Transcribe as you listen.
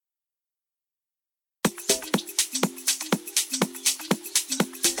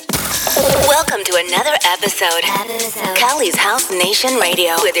Welcome to another episode Cali's House Nation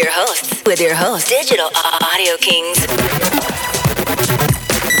Radio with your hosts, Digital Audio Kings.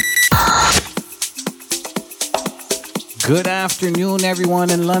 Good afternoon, everyone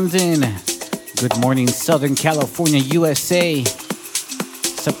in London. Good morning, Southern California, USA.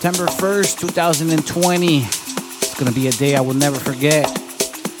 September 1st, 2020. It's going to be a day I will never forget.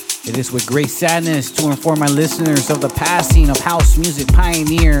 It is with great sadness to inform my listeners of the passing of house music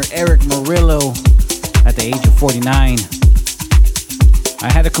pioneer Erick Morillo at the age of 49.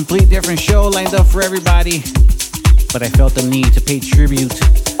 I had a complete different show lined up for everybody, but I felt the need to pay tribute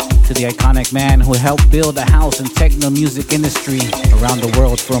to the iconic man who helped build the house and techno music industry around the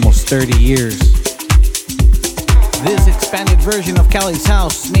world for almost 30 years. This expanded version of Cali's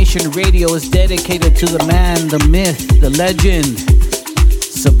House Nation Radio is dedicated to the man, the myth, the legend,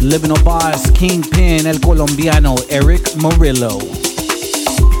 Subliminal Boss, Kingpin, El Colombiano, Erick Morillo.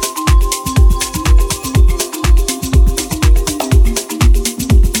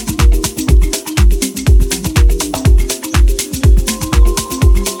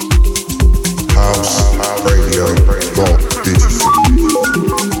 House Radio, Vault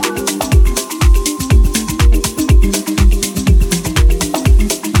Digital.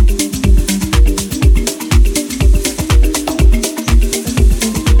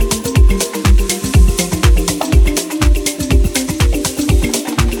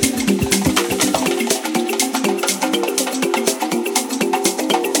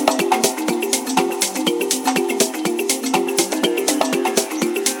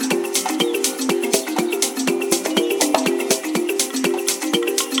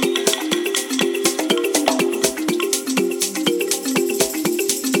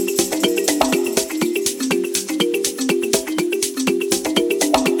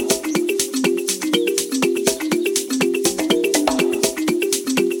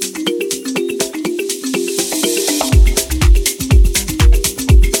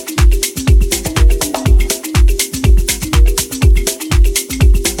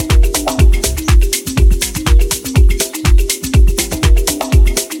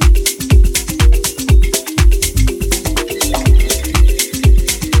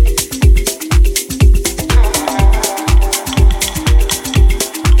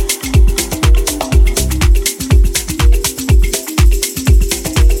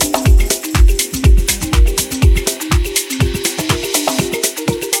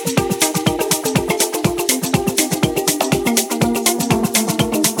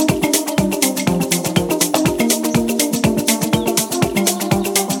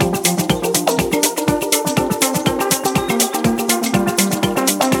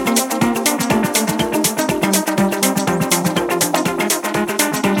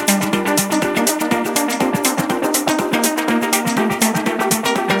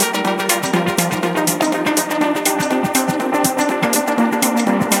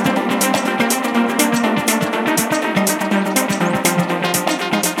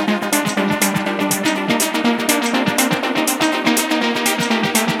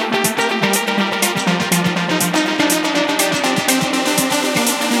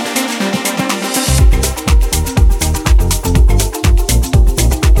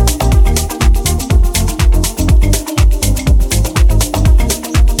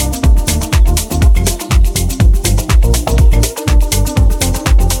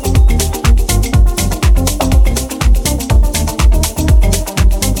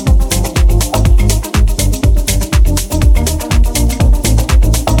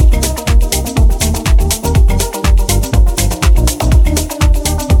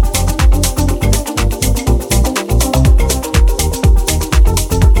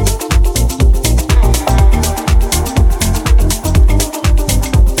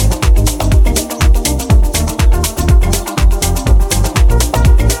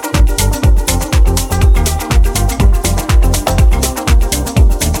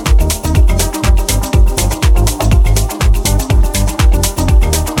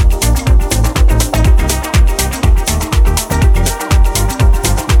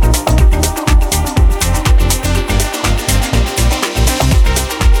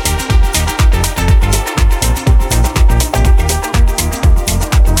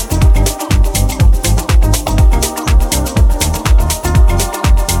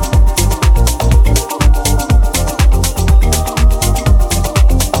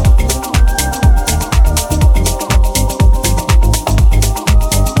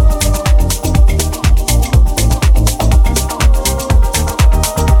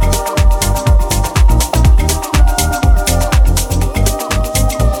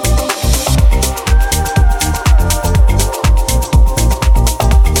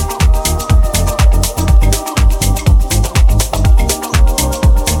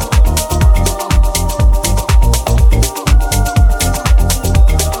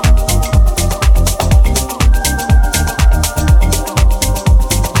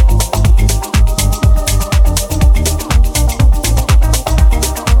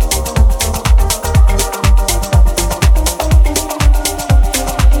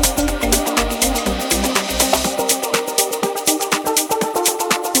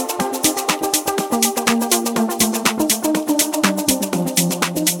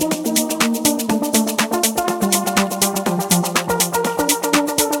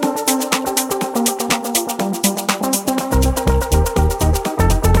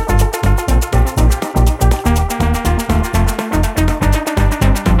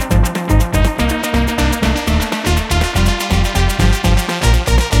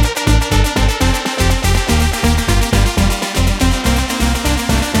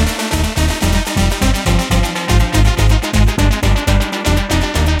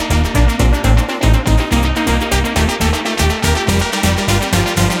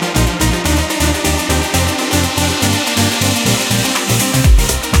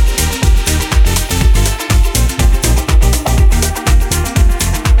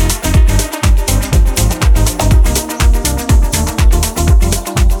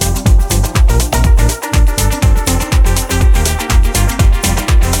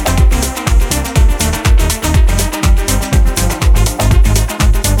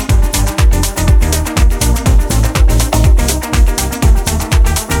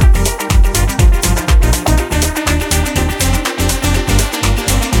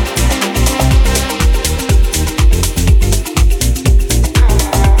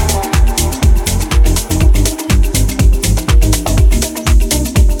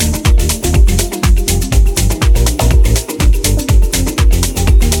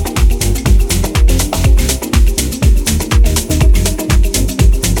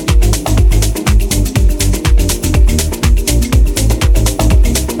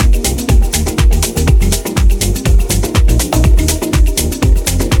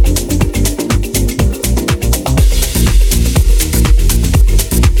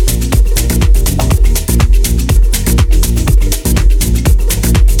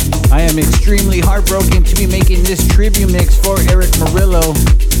 am extremely heartbroken to be making this tribute mix for Erick Morillo.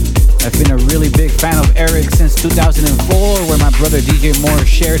 I've been a really big fan of Erick since 2004, where my brother DJ Moore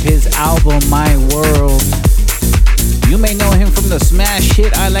shared his album My World. You may know him from the smash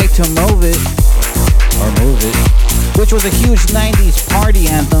hit I Like to Move It, which was a huge 90s party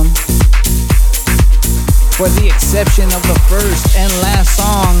anthem. For the exception of the first and last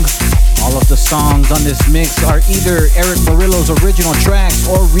song, all of the songs on this mix are either Erick Morillo's original tracks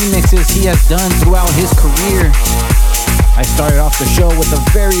or remixes he has done throughout his career. I started off the show with a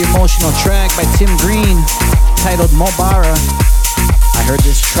very emotional track by Tim Green titled Mobara. I heard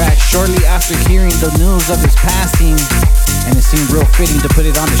this track shortly after hearing the news of his passing, and it seemed real fitting to put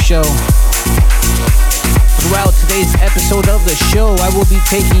it on the show. Throughout today's episode of the show, I will be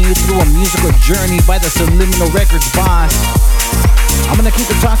taking you through a musical journey by the Subliminal Records boss. I'm gonna keep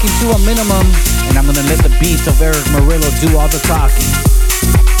the talking to a minimum, and I'm gonna let the beats of Erick Morillo do all the talking.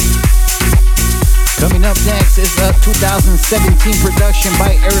 Coming up next is a 2017 production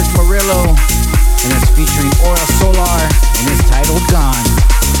by Erick Morillo, and it's featuring Aura Solar, and it's titled Gone.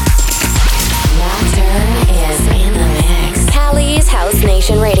 Nocturne is in the mix. Cali's House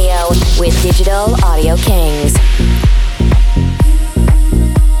Nation Radio with Digital Audio Kings.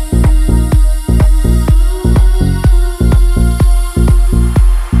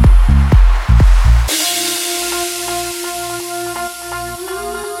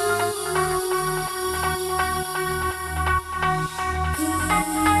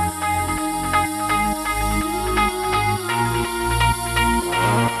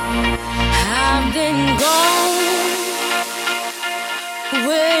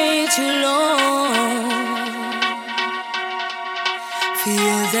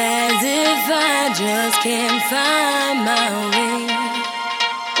 Can't find my way.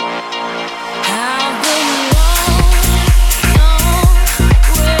 I've been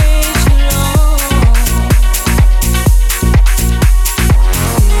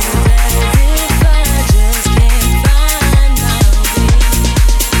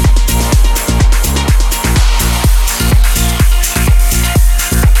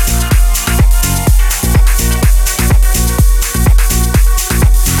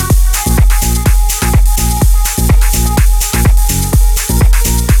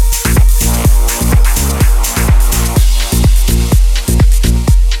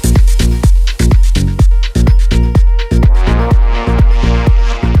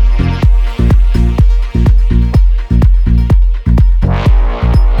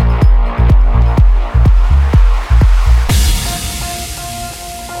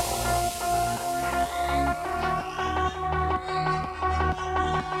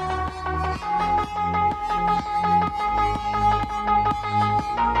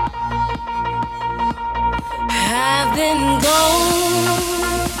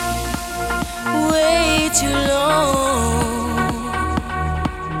way too long.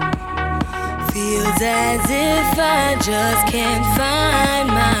 Feels as if I just can't find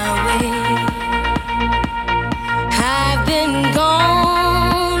my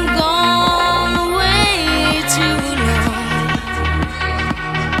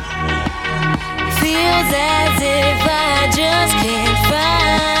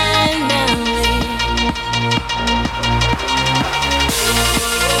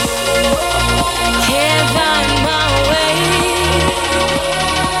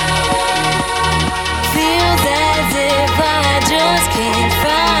just can't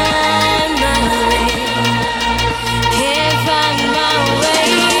find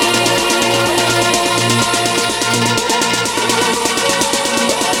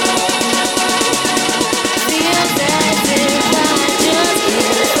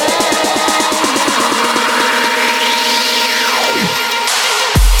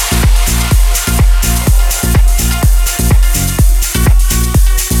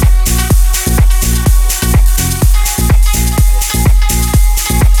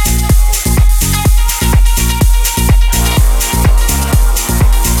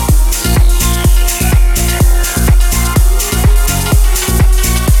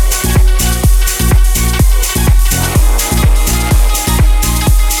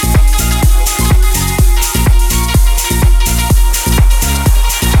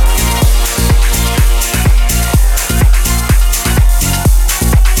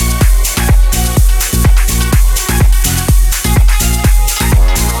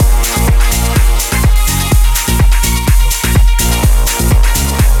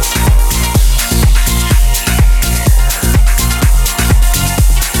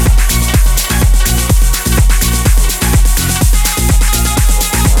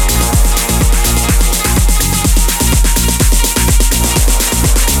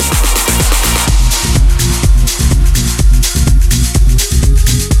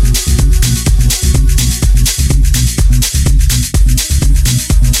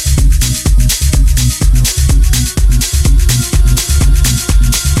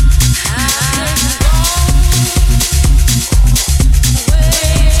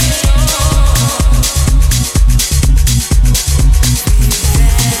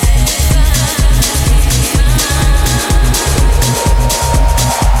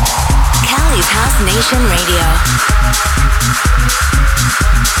Nation Radio.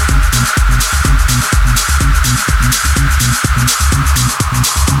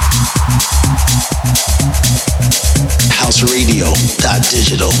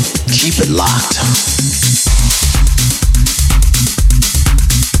 HouseRadio.digital. Keep it locked.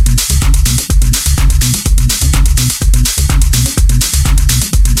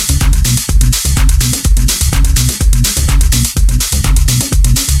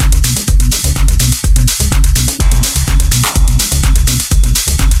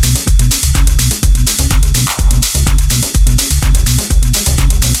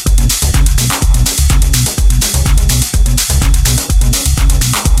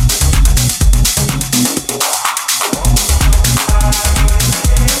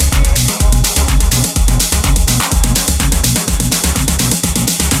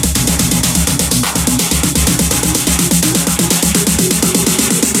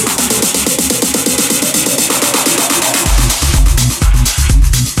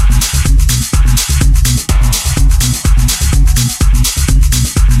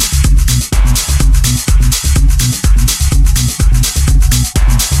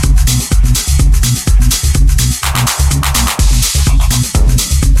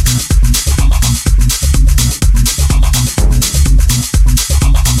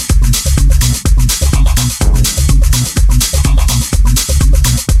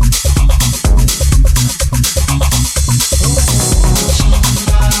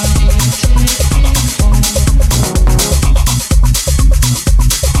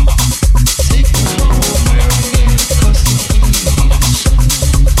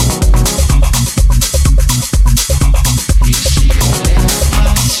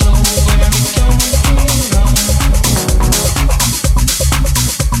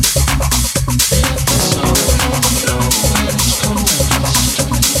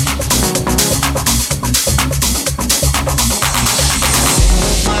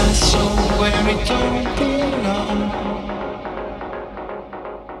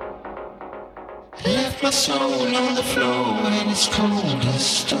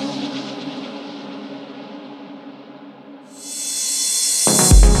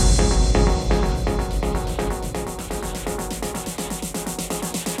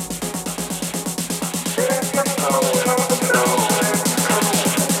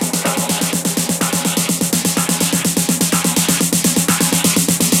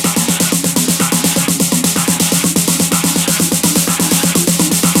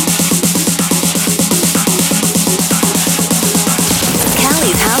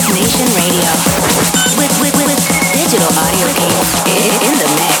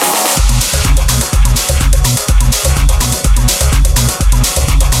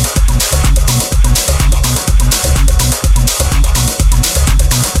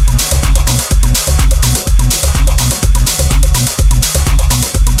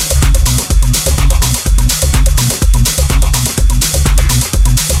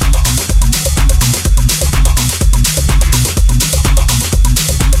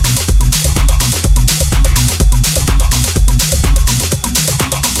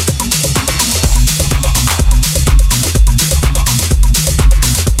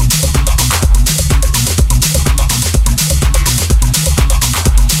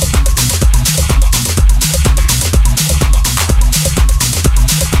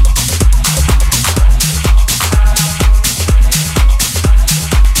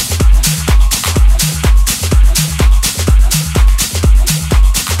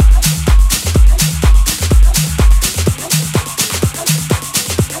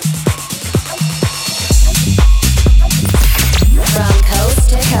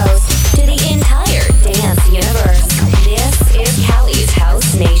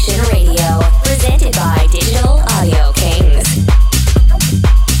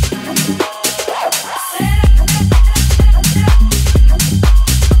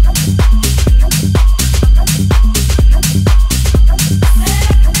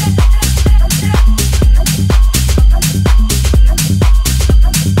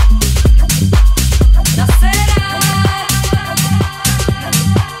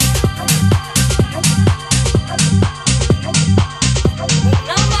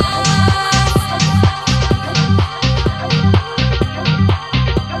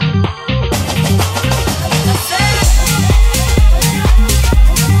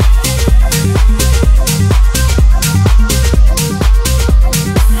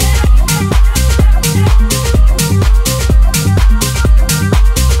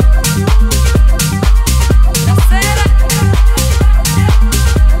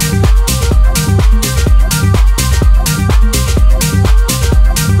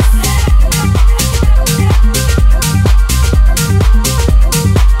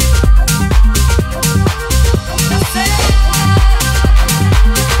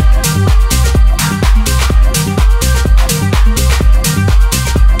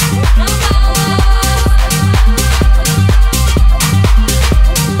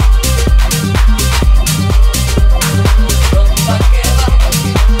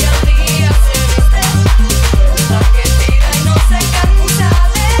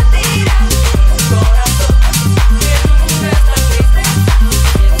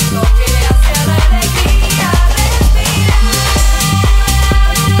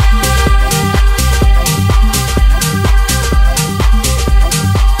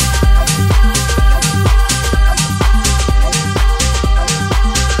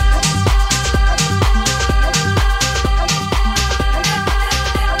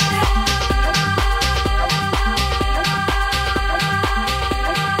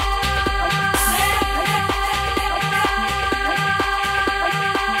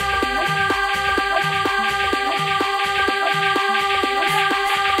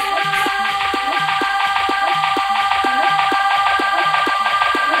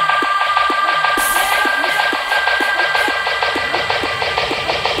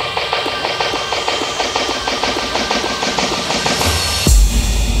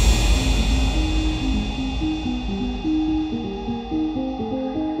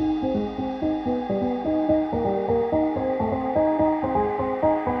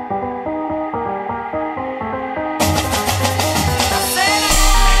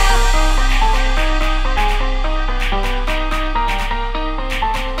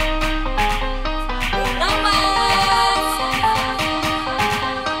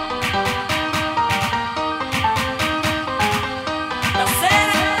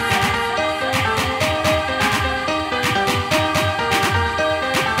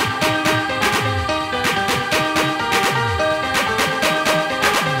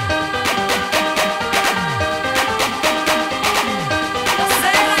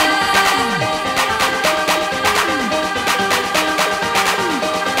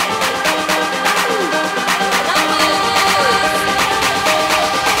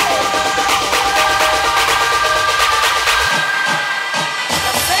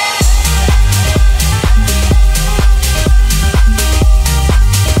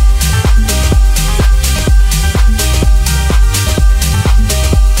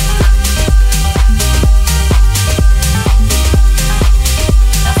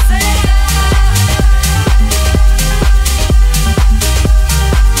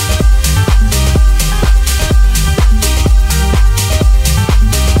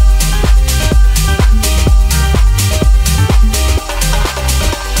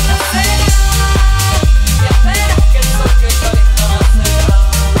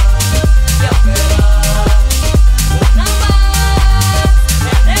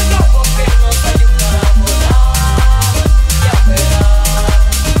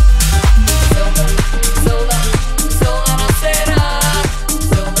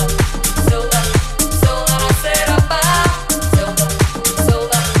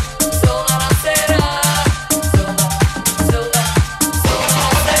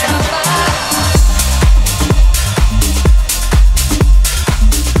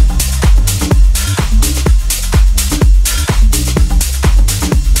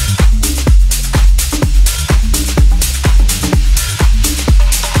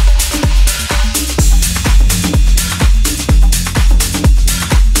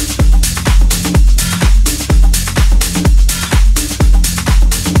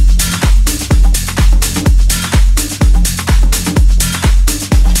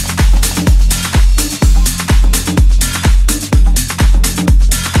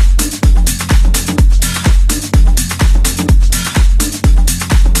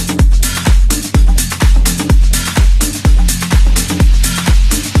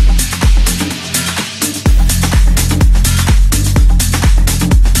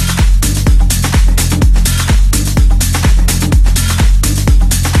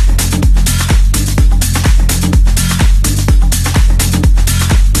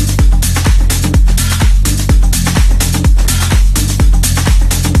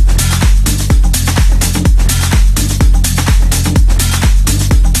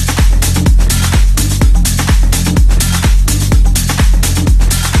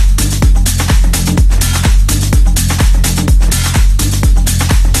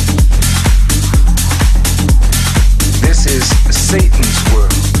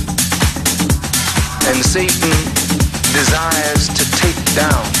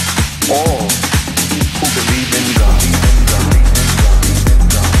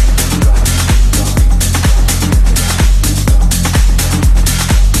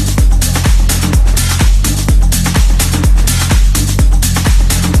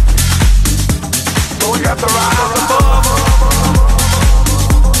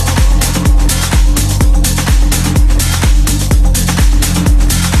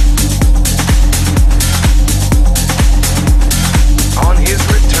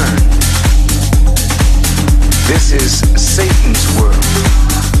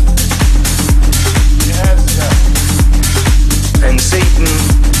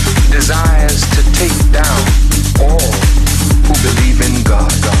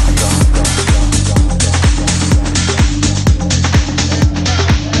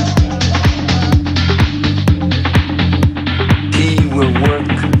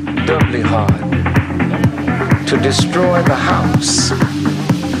 destroy the house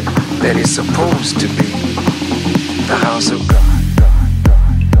that is supposed to be the house of God.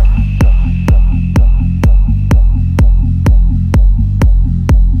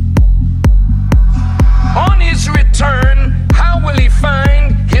 On his return, how will he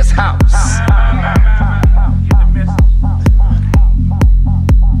find his house?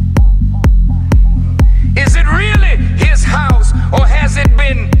 Is it really his house, or has it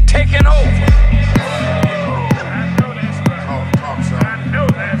been taken over?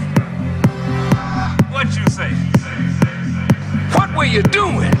 What you say? What were you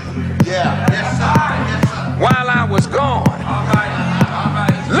doing? Yeah, yes, sir. Yes, sir. While I was gone. All right. All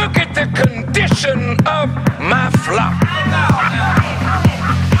right. Look at the condition of my flock.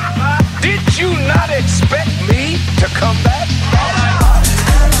 Did you not expect me to come back?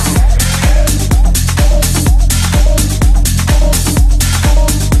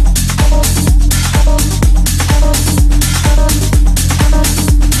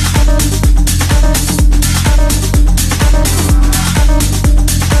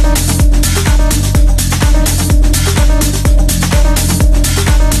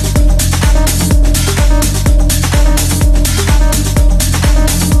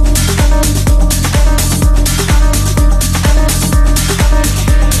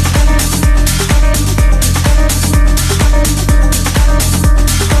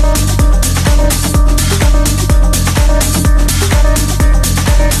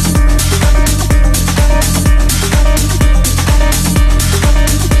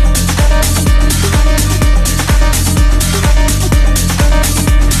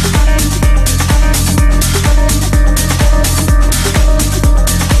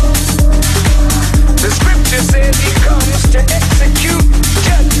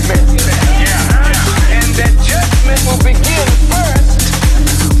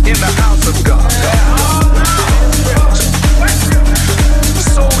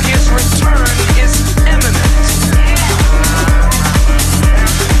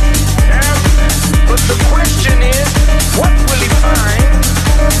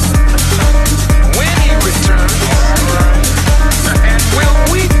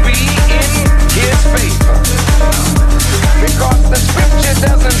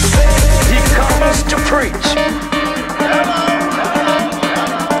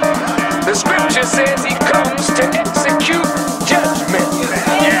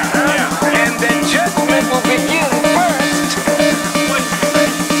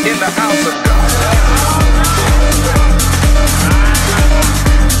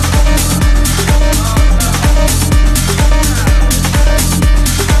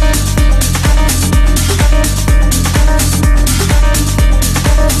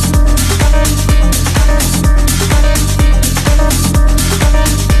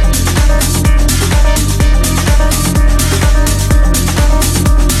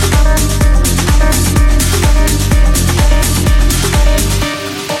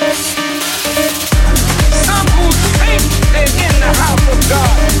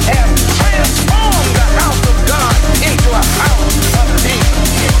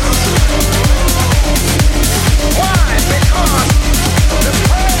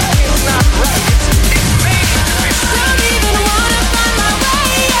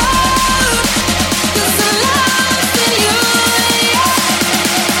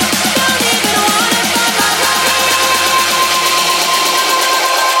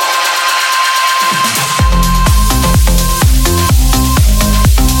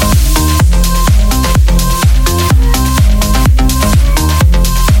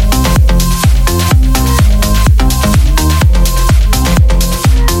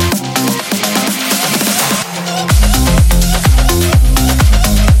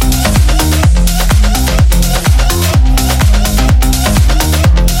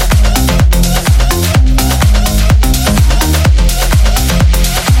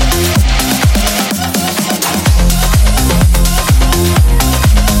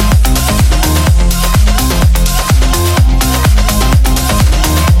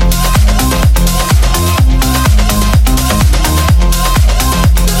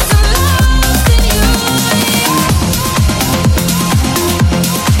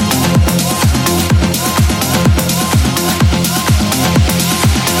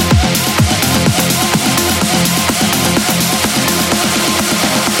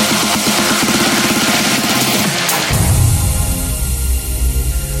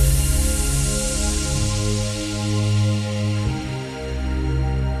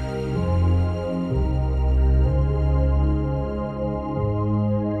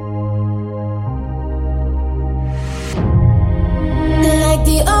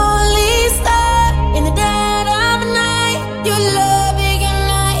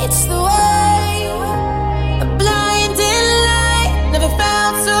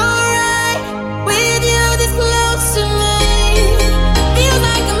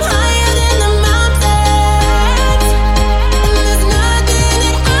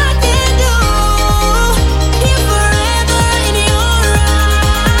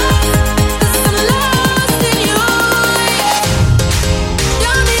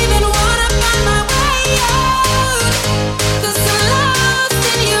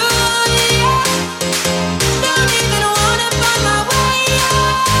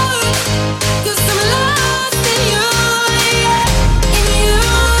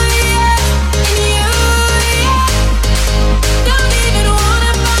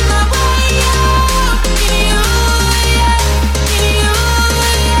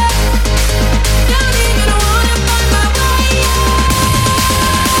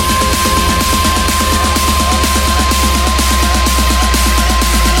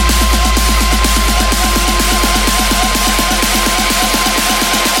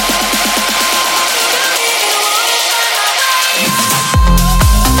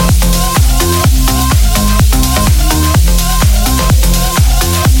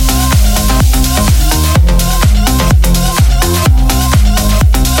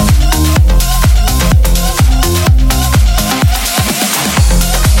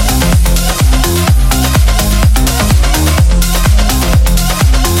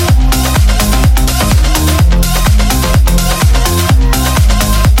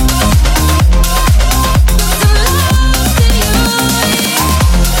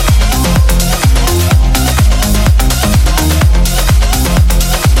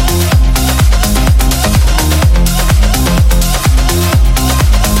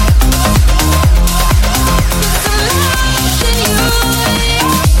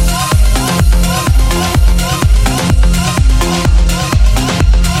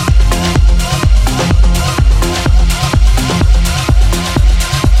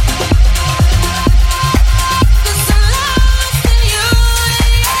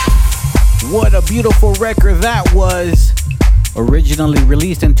 beautiful record that was. Originally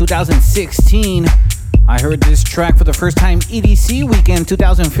released in 2016. I heard this track for the first time EDC weekend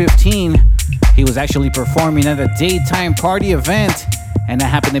 2015. He was actually performing at a daytime party event, and that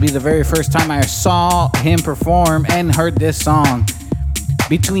happened to be the very first time I saw him perform and heard this song.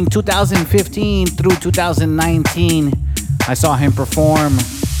 Between 2015 through 2019, I saw him perform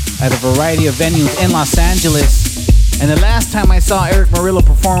at a variety of venues in Los Angeles. And the last time I saw Erick Morillo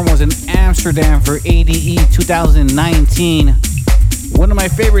perform was in Amsterdam for ADE 2019. One of my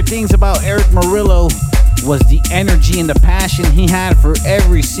favorite things about Erick Morillo was the energy and the passion he had for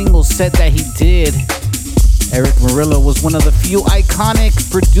every single set that he did. Erick Morillo was one of the few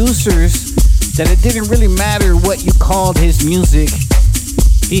iconic producers that it didn't really matter what you called his music.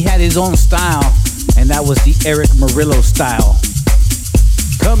 He had his own style, and that was the Erick Morillo style.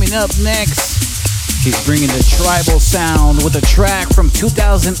 Coming up next, he's bringing the tribal sound with a track from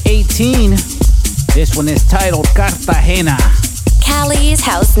 2018. This one is titled Cartagena. Cali's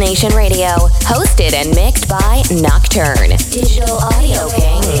House Nation Radio, hosted and mixed by Nocturne. Digital audio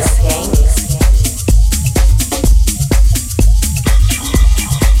gangs.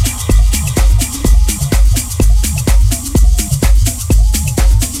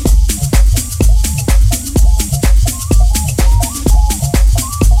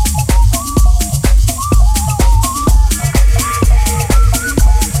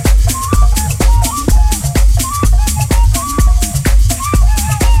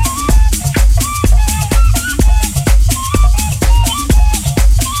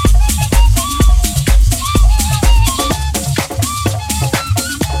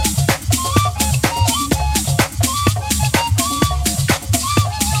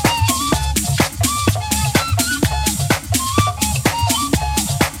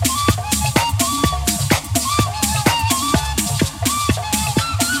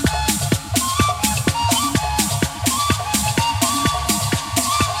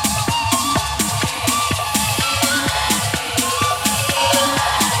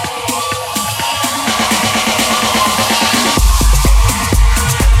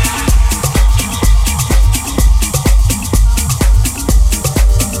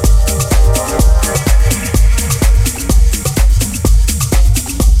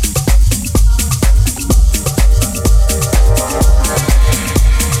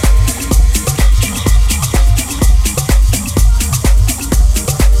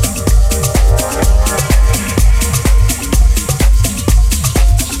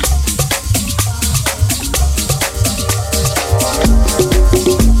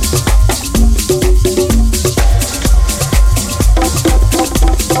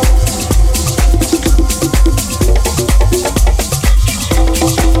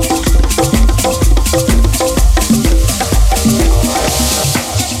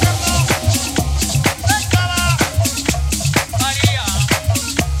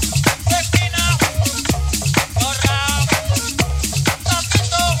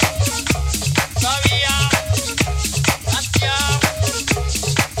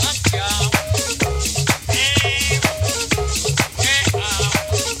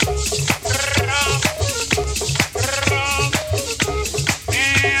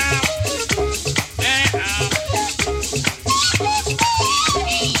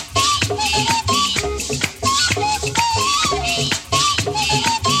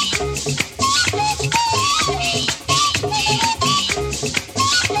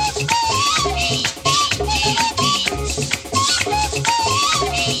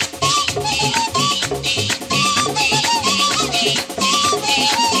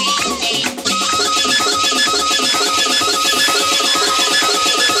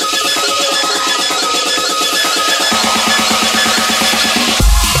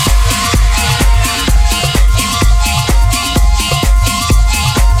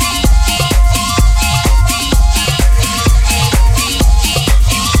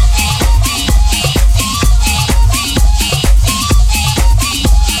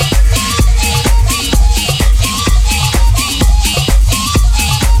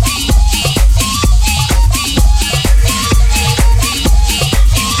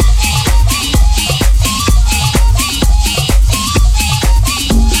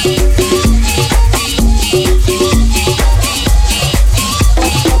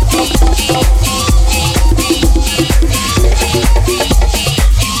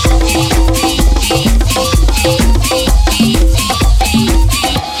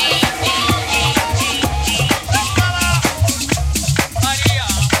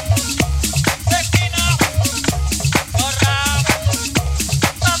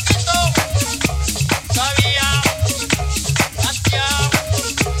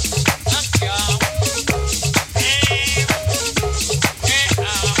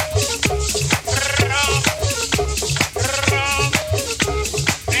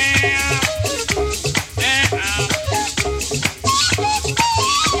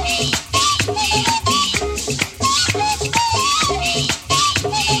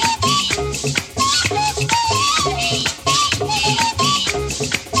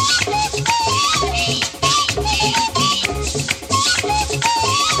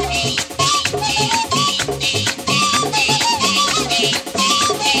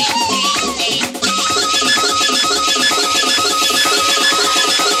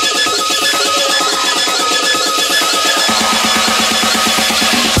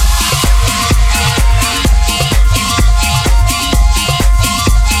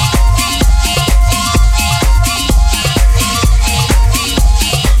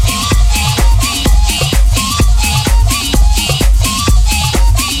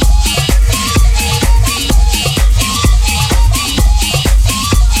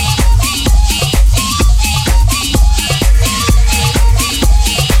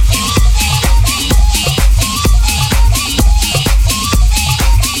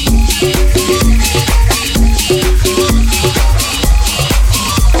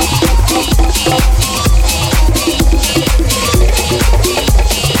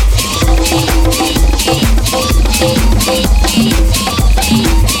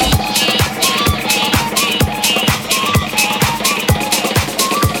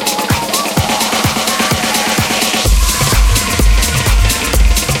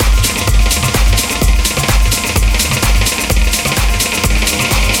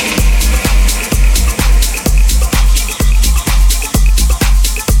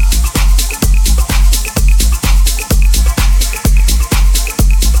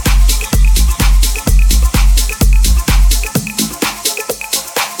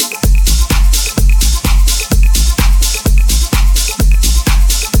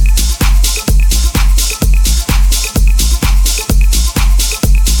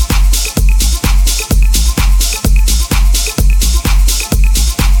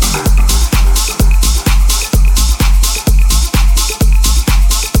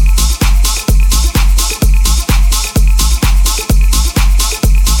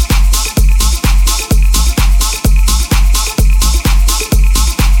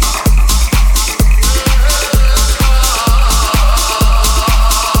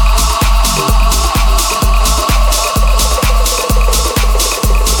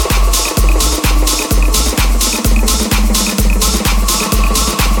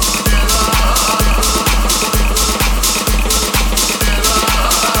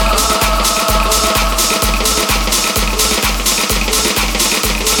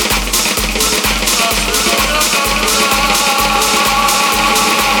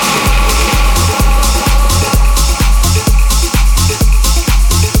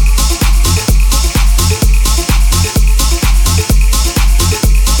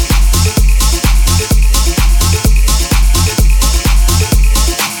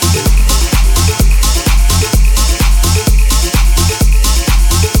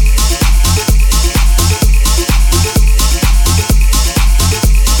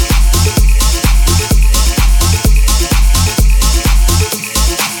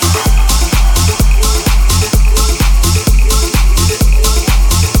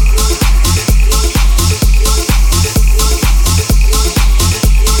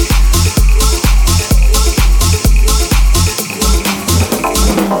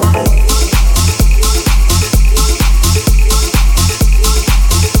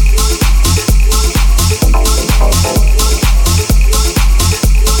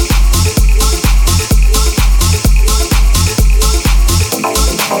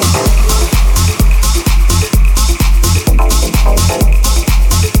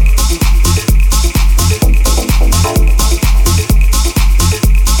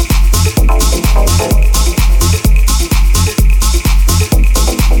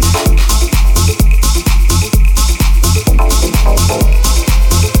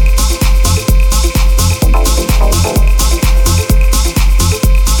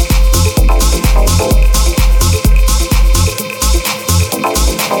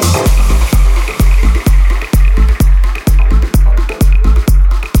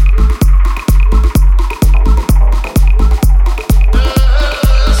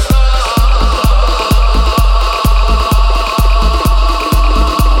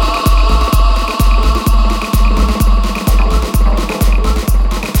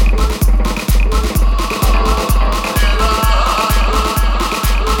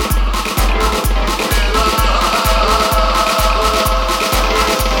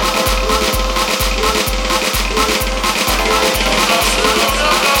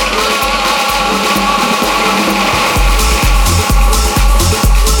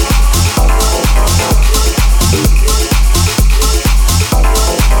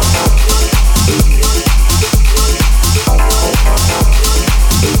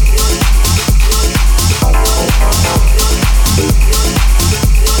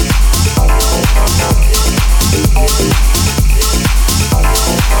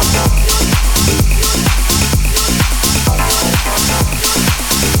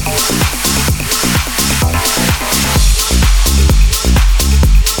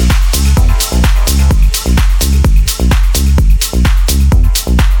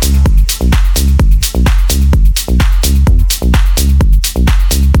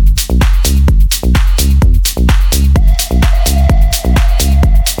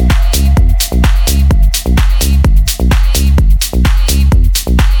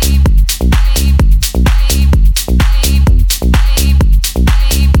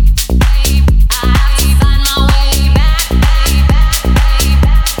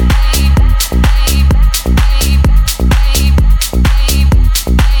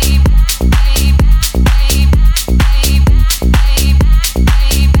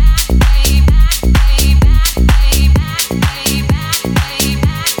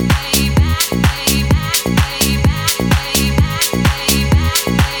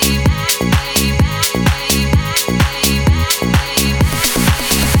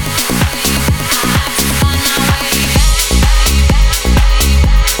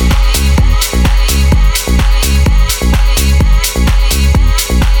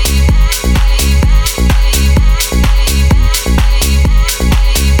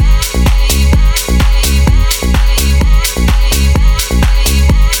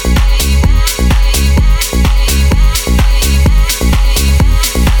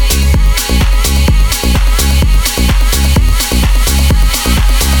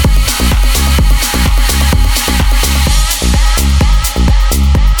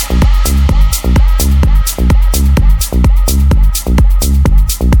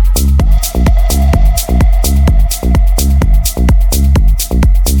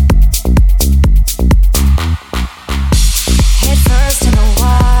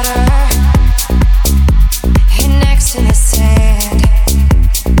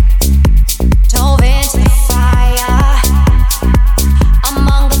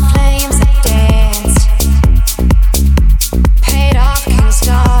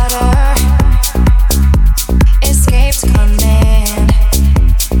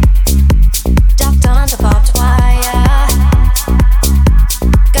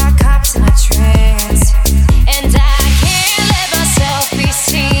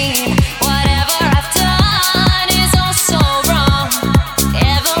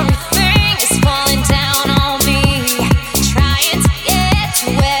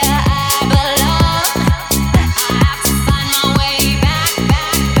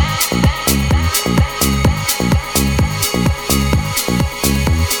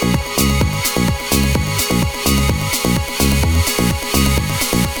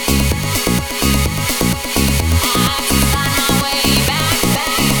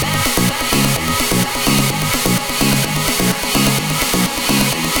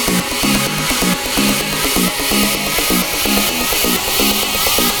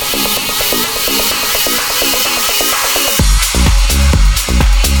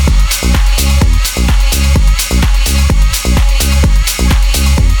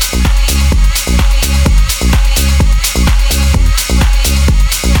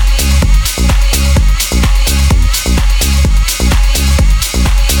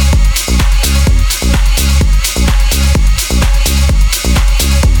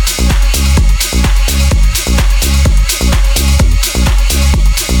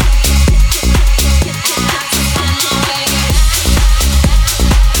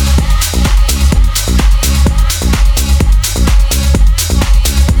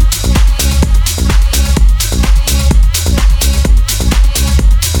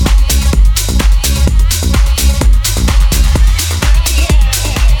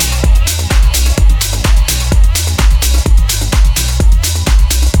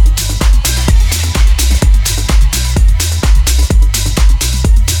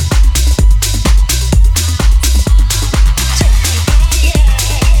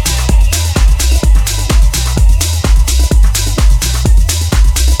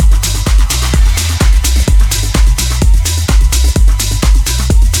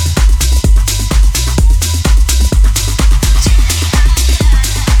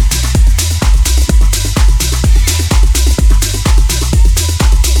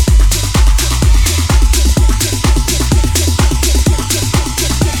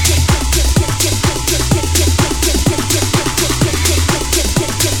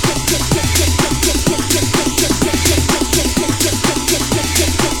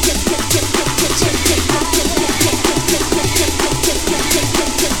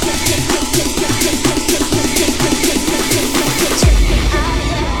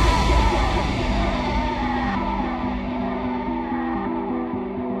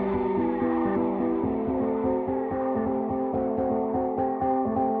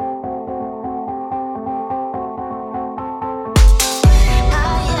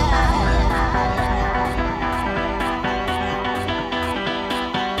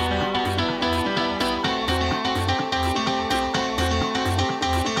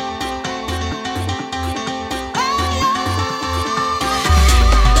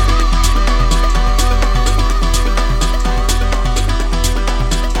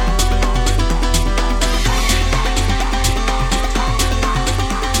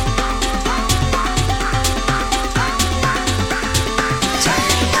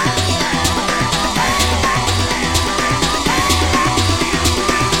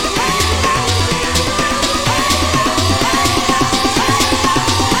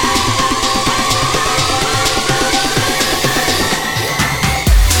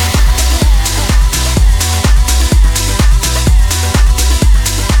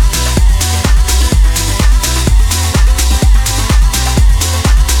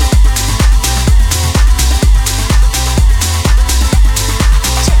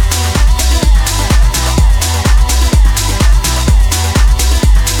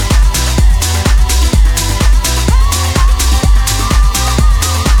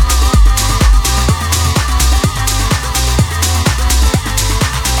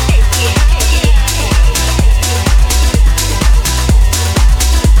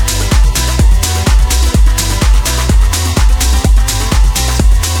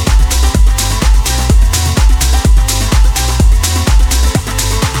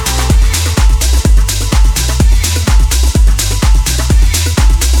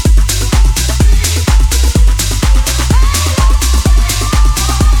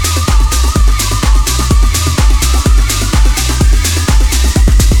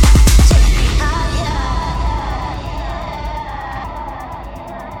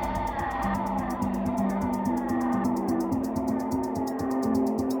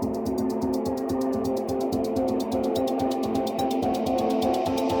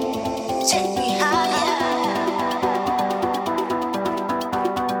 There's a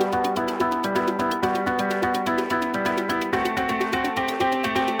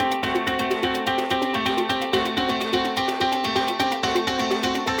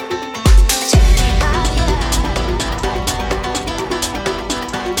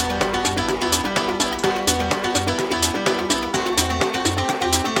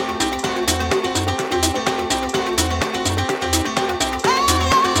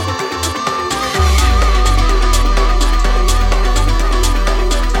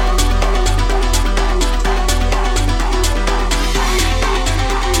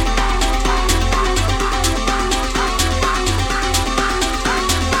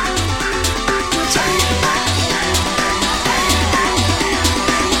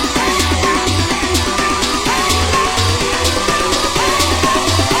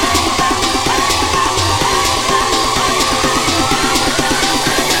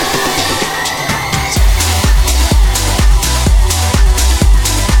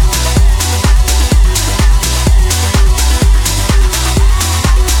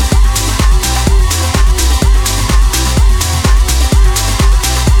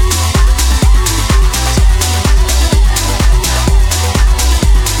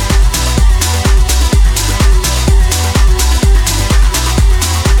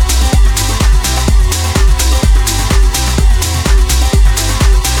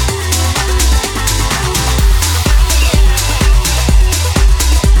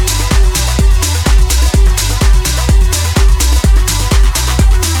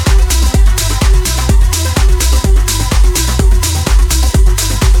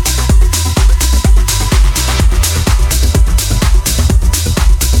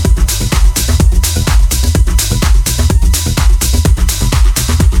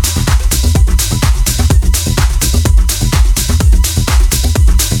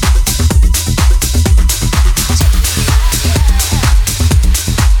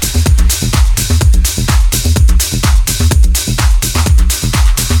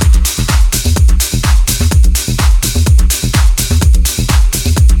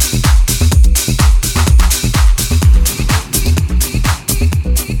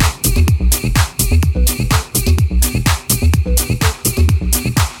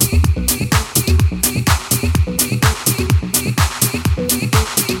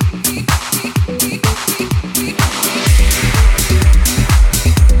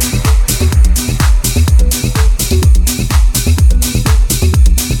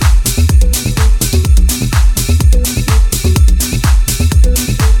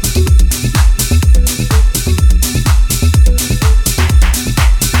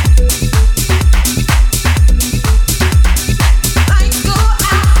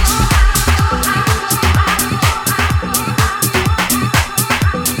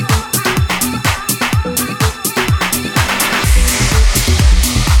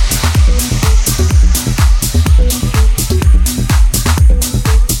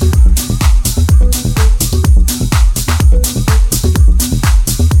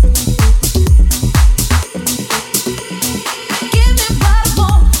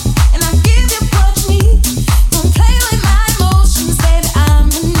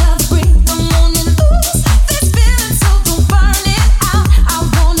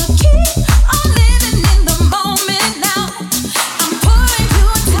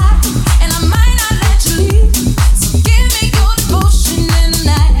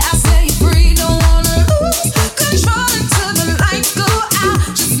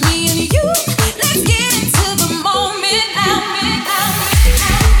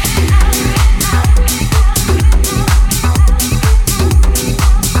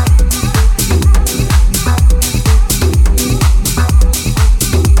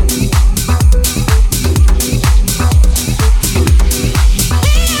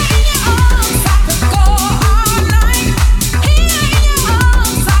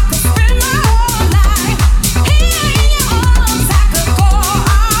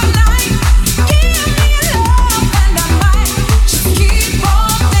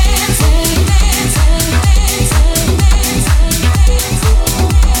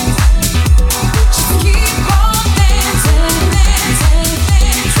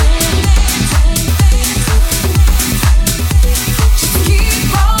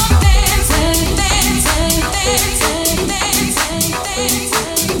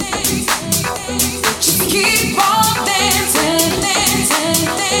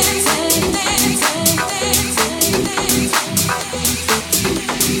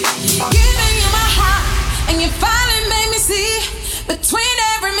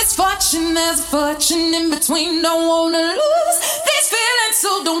fortune in between, don't wanna lose these feelings,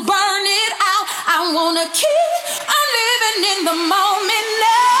 so don't burn it wanna keep on living in the moment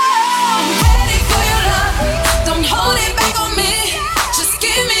now. I'm ready for your love, don't hold it back on me. Just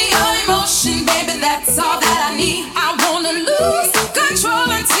give me your emotion, baby, that's all that I need. I wanna lose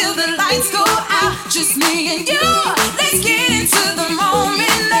control until the lights go out. Just me and you, let's get into the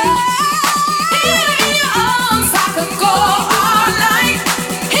moment now. Here in your arms, I could go all night.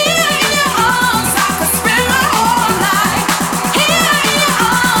 Here in your arms, I could spend my whole life. Here in your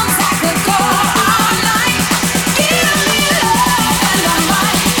arms, I could go all night. Give me love and I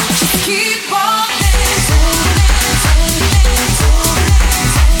might just keep on dancing. Just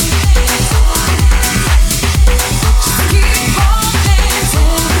keep on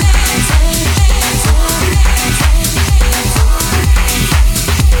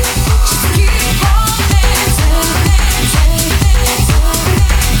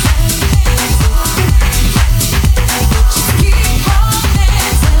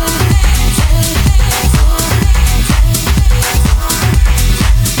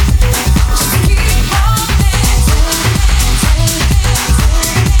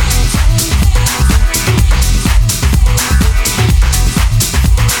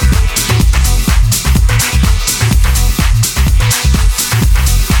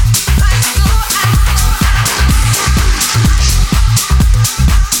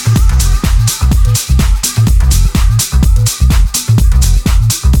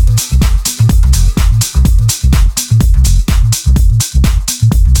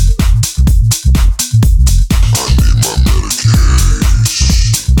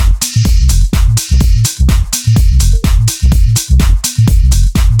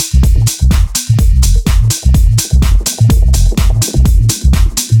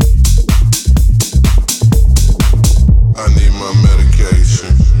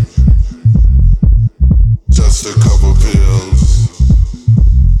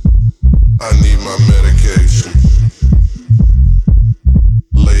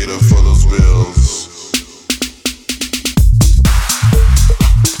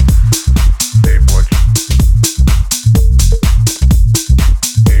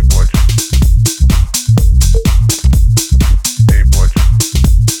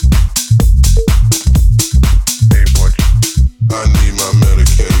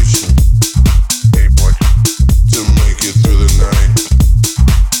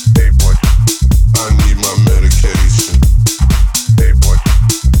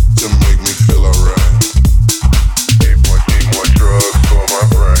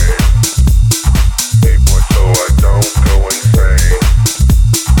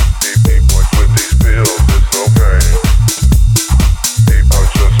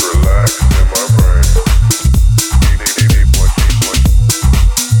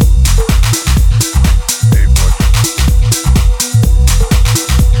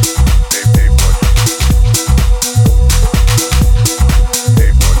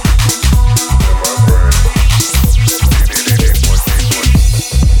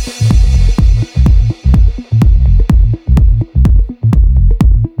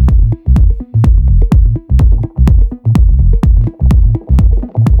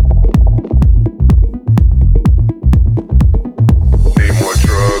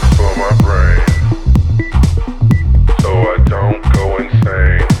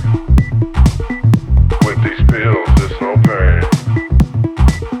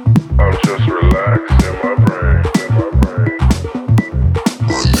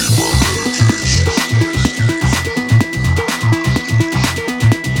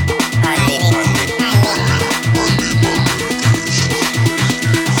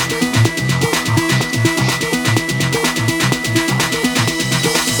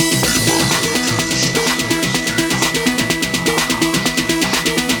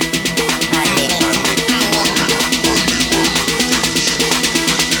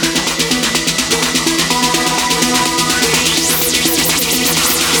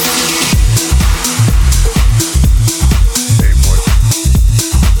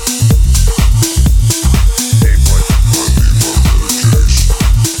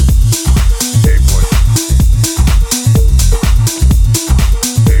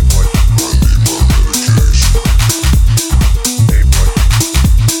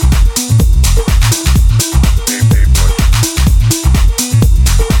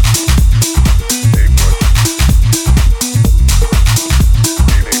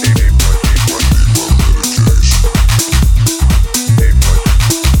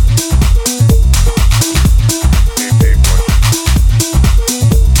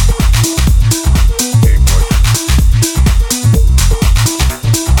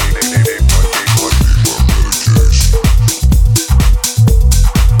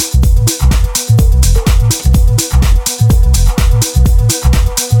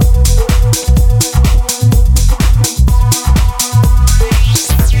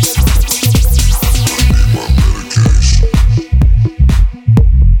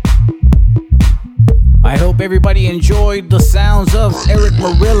everybody enjoyed the sounds of Erick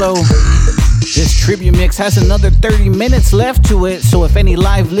Morillo. This tribute mix has another 30 minutes left to it, so if any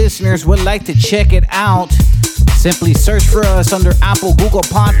live listeners would like to check it out, simply search for us under Apple, Google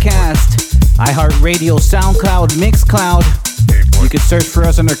Podcast, iHeartRadio, SoundCloud, Mixcloud. You can search for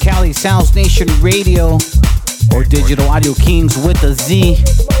us under Cali HouseNation Radio or Digital Audio Kings with a Z.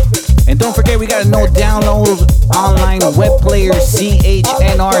 And don't forget, we got a no download online web player,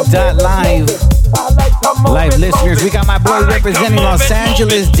 chnr.live. Live listeners, we got my boy representing Los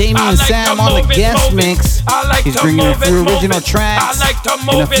Angeles, Damien Sam, on the guest mix. He's bringing a few original tracks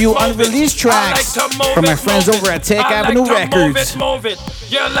and a few unreleased tracks from my friends over at Tech Avenue Records.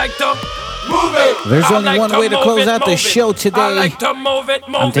 There's only one way to close out the show today.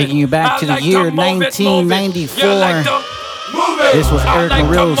 I'm taking you back to the year 1994. This was Erick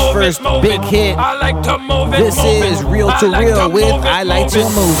Morillo's first big hit. This is Real to Real with I Like to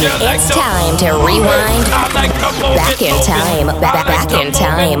Move It. It's time to rewind back in time, back in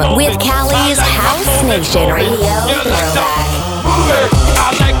time with Cali's HouseNation Radio Throwback.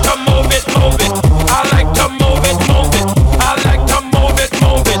 I like to move it, move it. I like to move it, move it. I like to move it,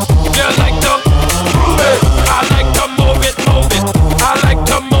 move it. You like to move it. I like to move it, move it. I like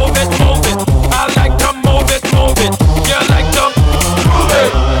to move it, move it. I like to move it, move it. You like to move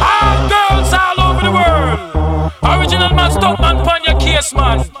it. All girls all over the world. Original man, stop man, pon your case,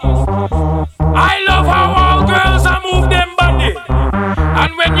 man. I love how all girls are move them body.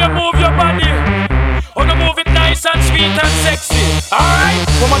 And when you move your body, wanna move it nice and sweet and sexy. Alright,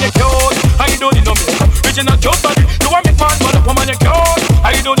 woman you cute, how you don't need no makeup. Original cute body, you want me man, mother. Woman you cute,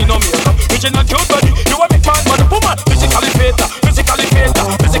 how you don't need no makeup. Original cute body, you want me man, mother. Woman, physically fit, physically fit,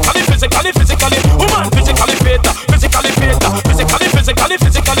 physically. Woman, physically fit,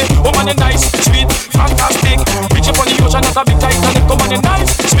 physically. Woman you nice, sweet, fantastic. Bitch up on the ocean, not a big Titanic. Woman you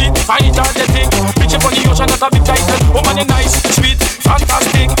nice, sweet, fine, energetic. Bitch up on the ocean, not a big Titanic. Woman you nice, sweet,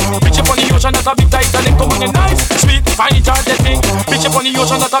 fantastic. Bitch up on the ocean, not a big Titanic. Woman you nice, sweet, fine, energetic. Bitch up on the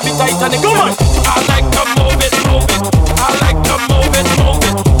ocean, not a big Titanic. Woman, I like to move it, move it. I like to move it, move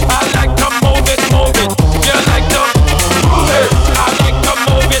it. I like to move it, move it. You like to move it. I like to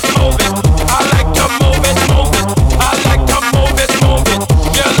move it, move it. I like to move it, move it. I like to move it, move it.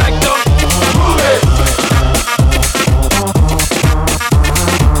 You like to move it.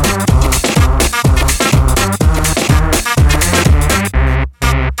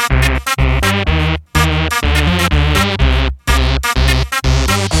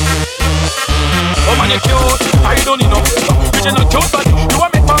 Woman you cute, I don't need no makeup. Original cute body, you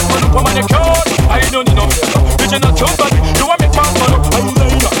want me man man. Woman you cute, I don't need no makeup. Original cute body, you want me man man.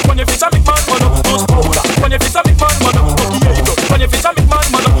 Eyeliner, when you face a big man man. Nose powder, when you face a big man man. Cocky eyebrow, when you face a big man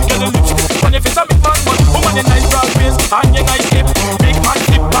man. Get the lipstick, when you face a big man man. Woman you nice broad face and you nice hip. Big man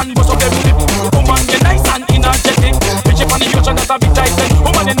flip and bust up them lip. Woman you nice and energetic. Bitch up on the ocean that's a big Titan.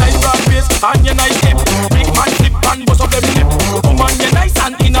 Woman you nice broad face and you nice hip. Big man flip and bust up them lip. Woman you nice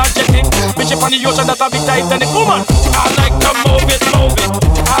and energetic. Bitch up on the ocean that's a big Titanic. Woman, I like to move it, move it.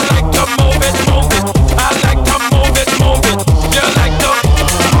 I like to move it, move it. I like to move it, move it. You like to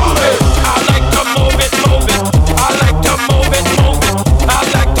move it. I like to move it, move it. I like to move it, move it. I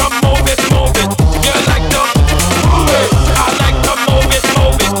like to move it, move it. You like to move it. I like to move it,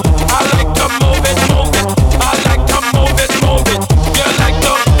 move it. I like to move it, move it. I like to move it, move it. You like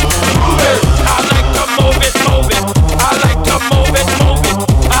to move it. I like to move it, move it. I like to move it, move it.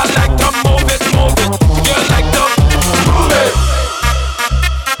 I like to move it, move it. You like to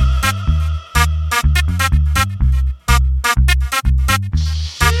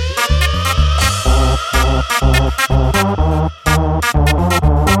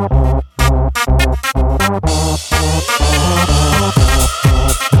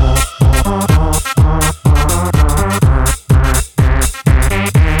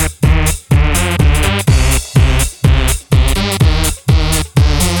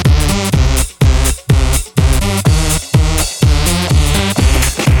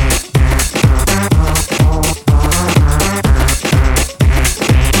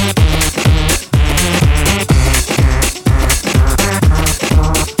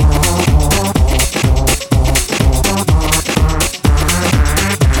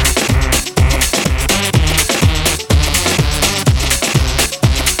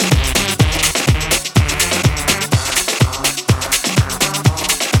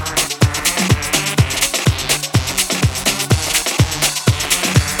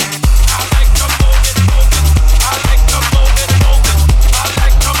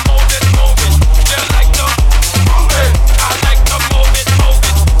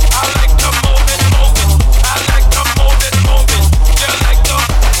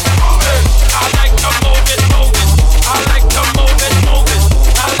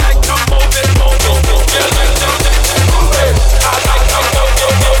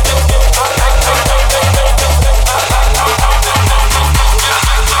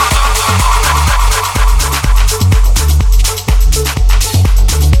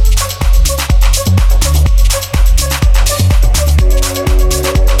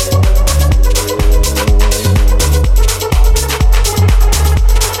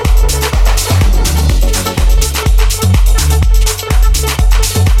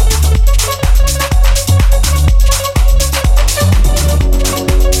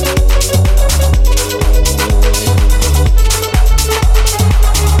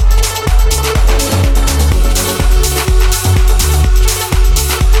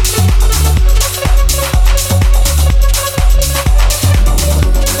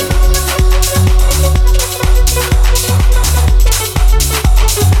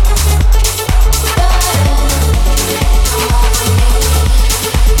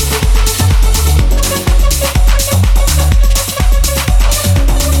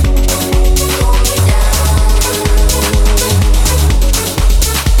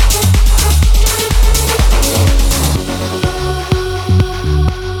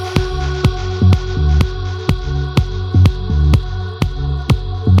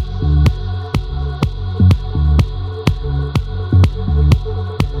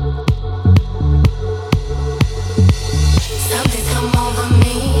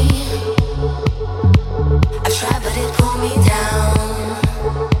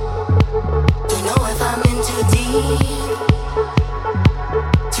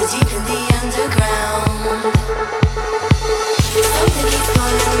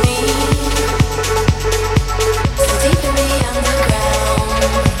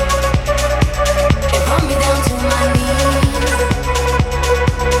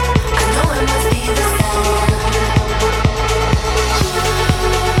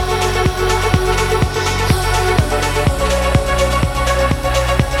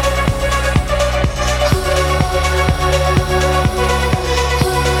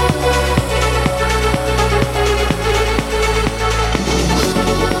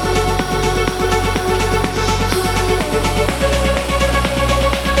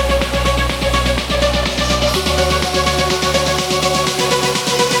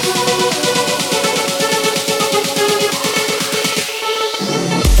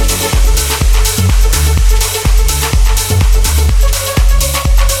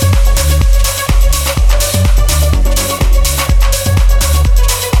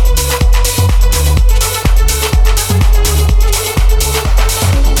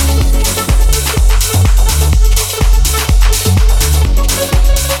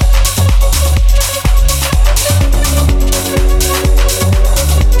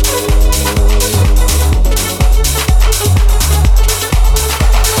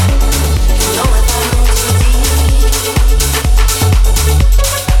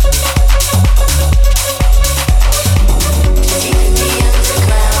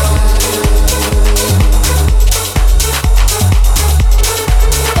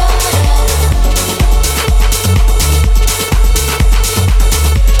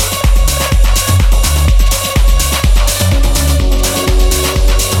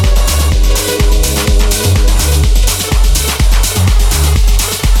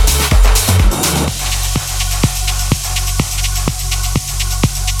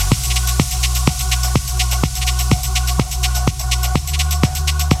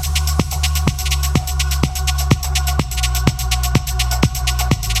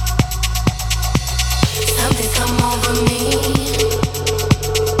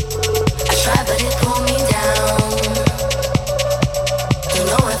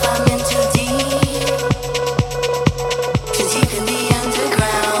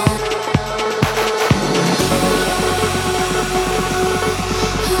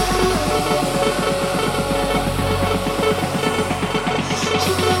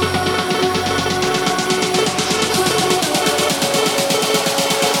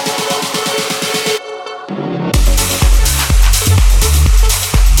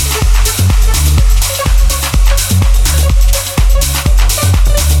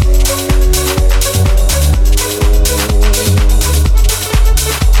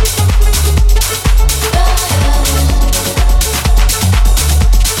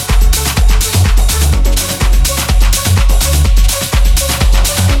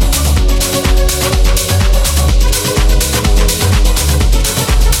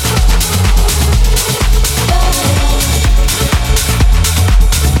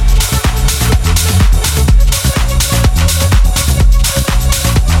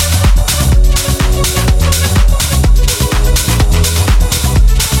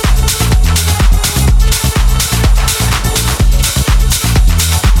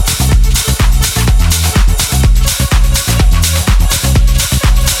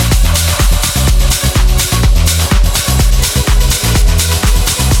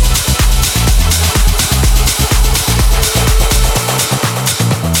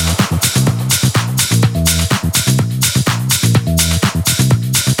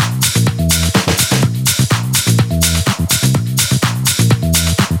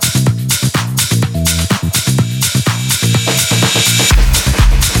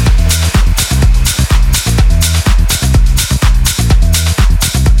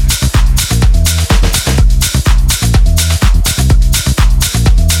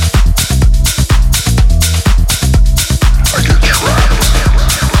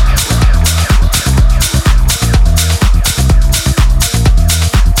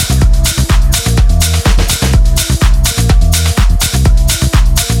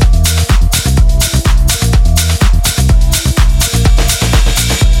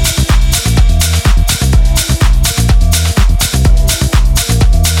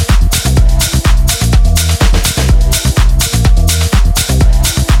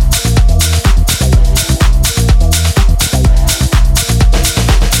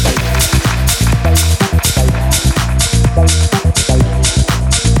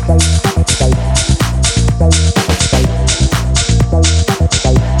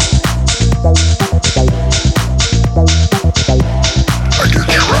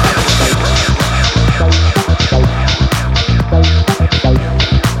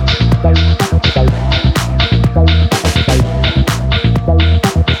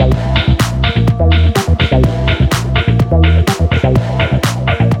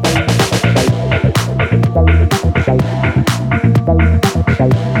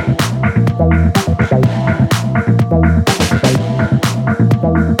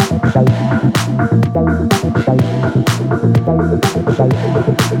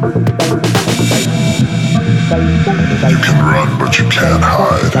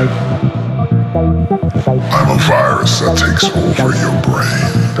I'm a virus that takes over your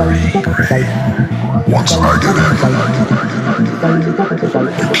brain. Once I get in,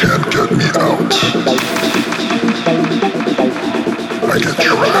 you can't get me out. I get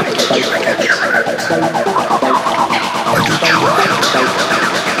trapped. I get trapped. I get trapped.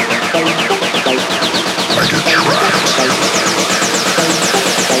 I get trapped.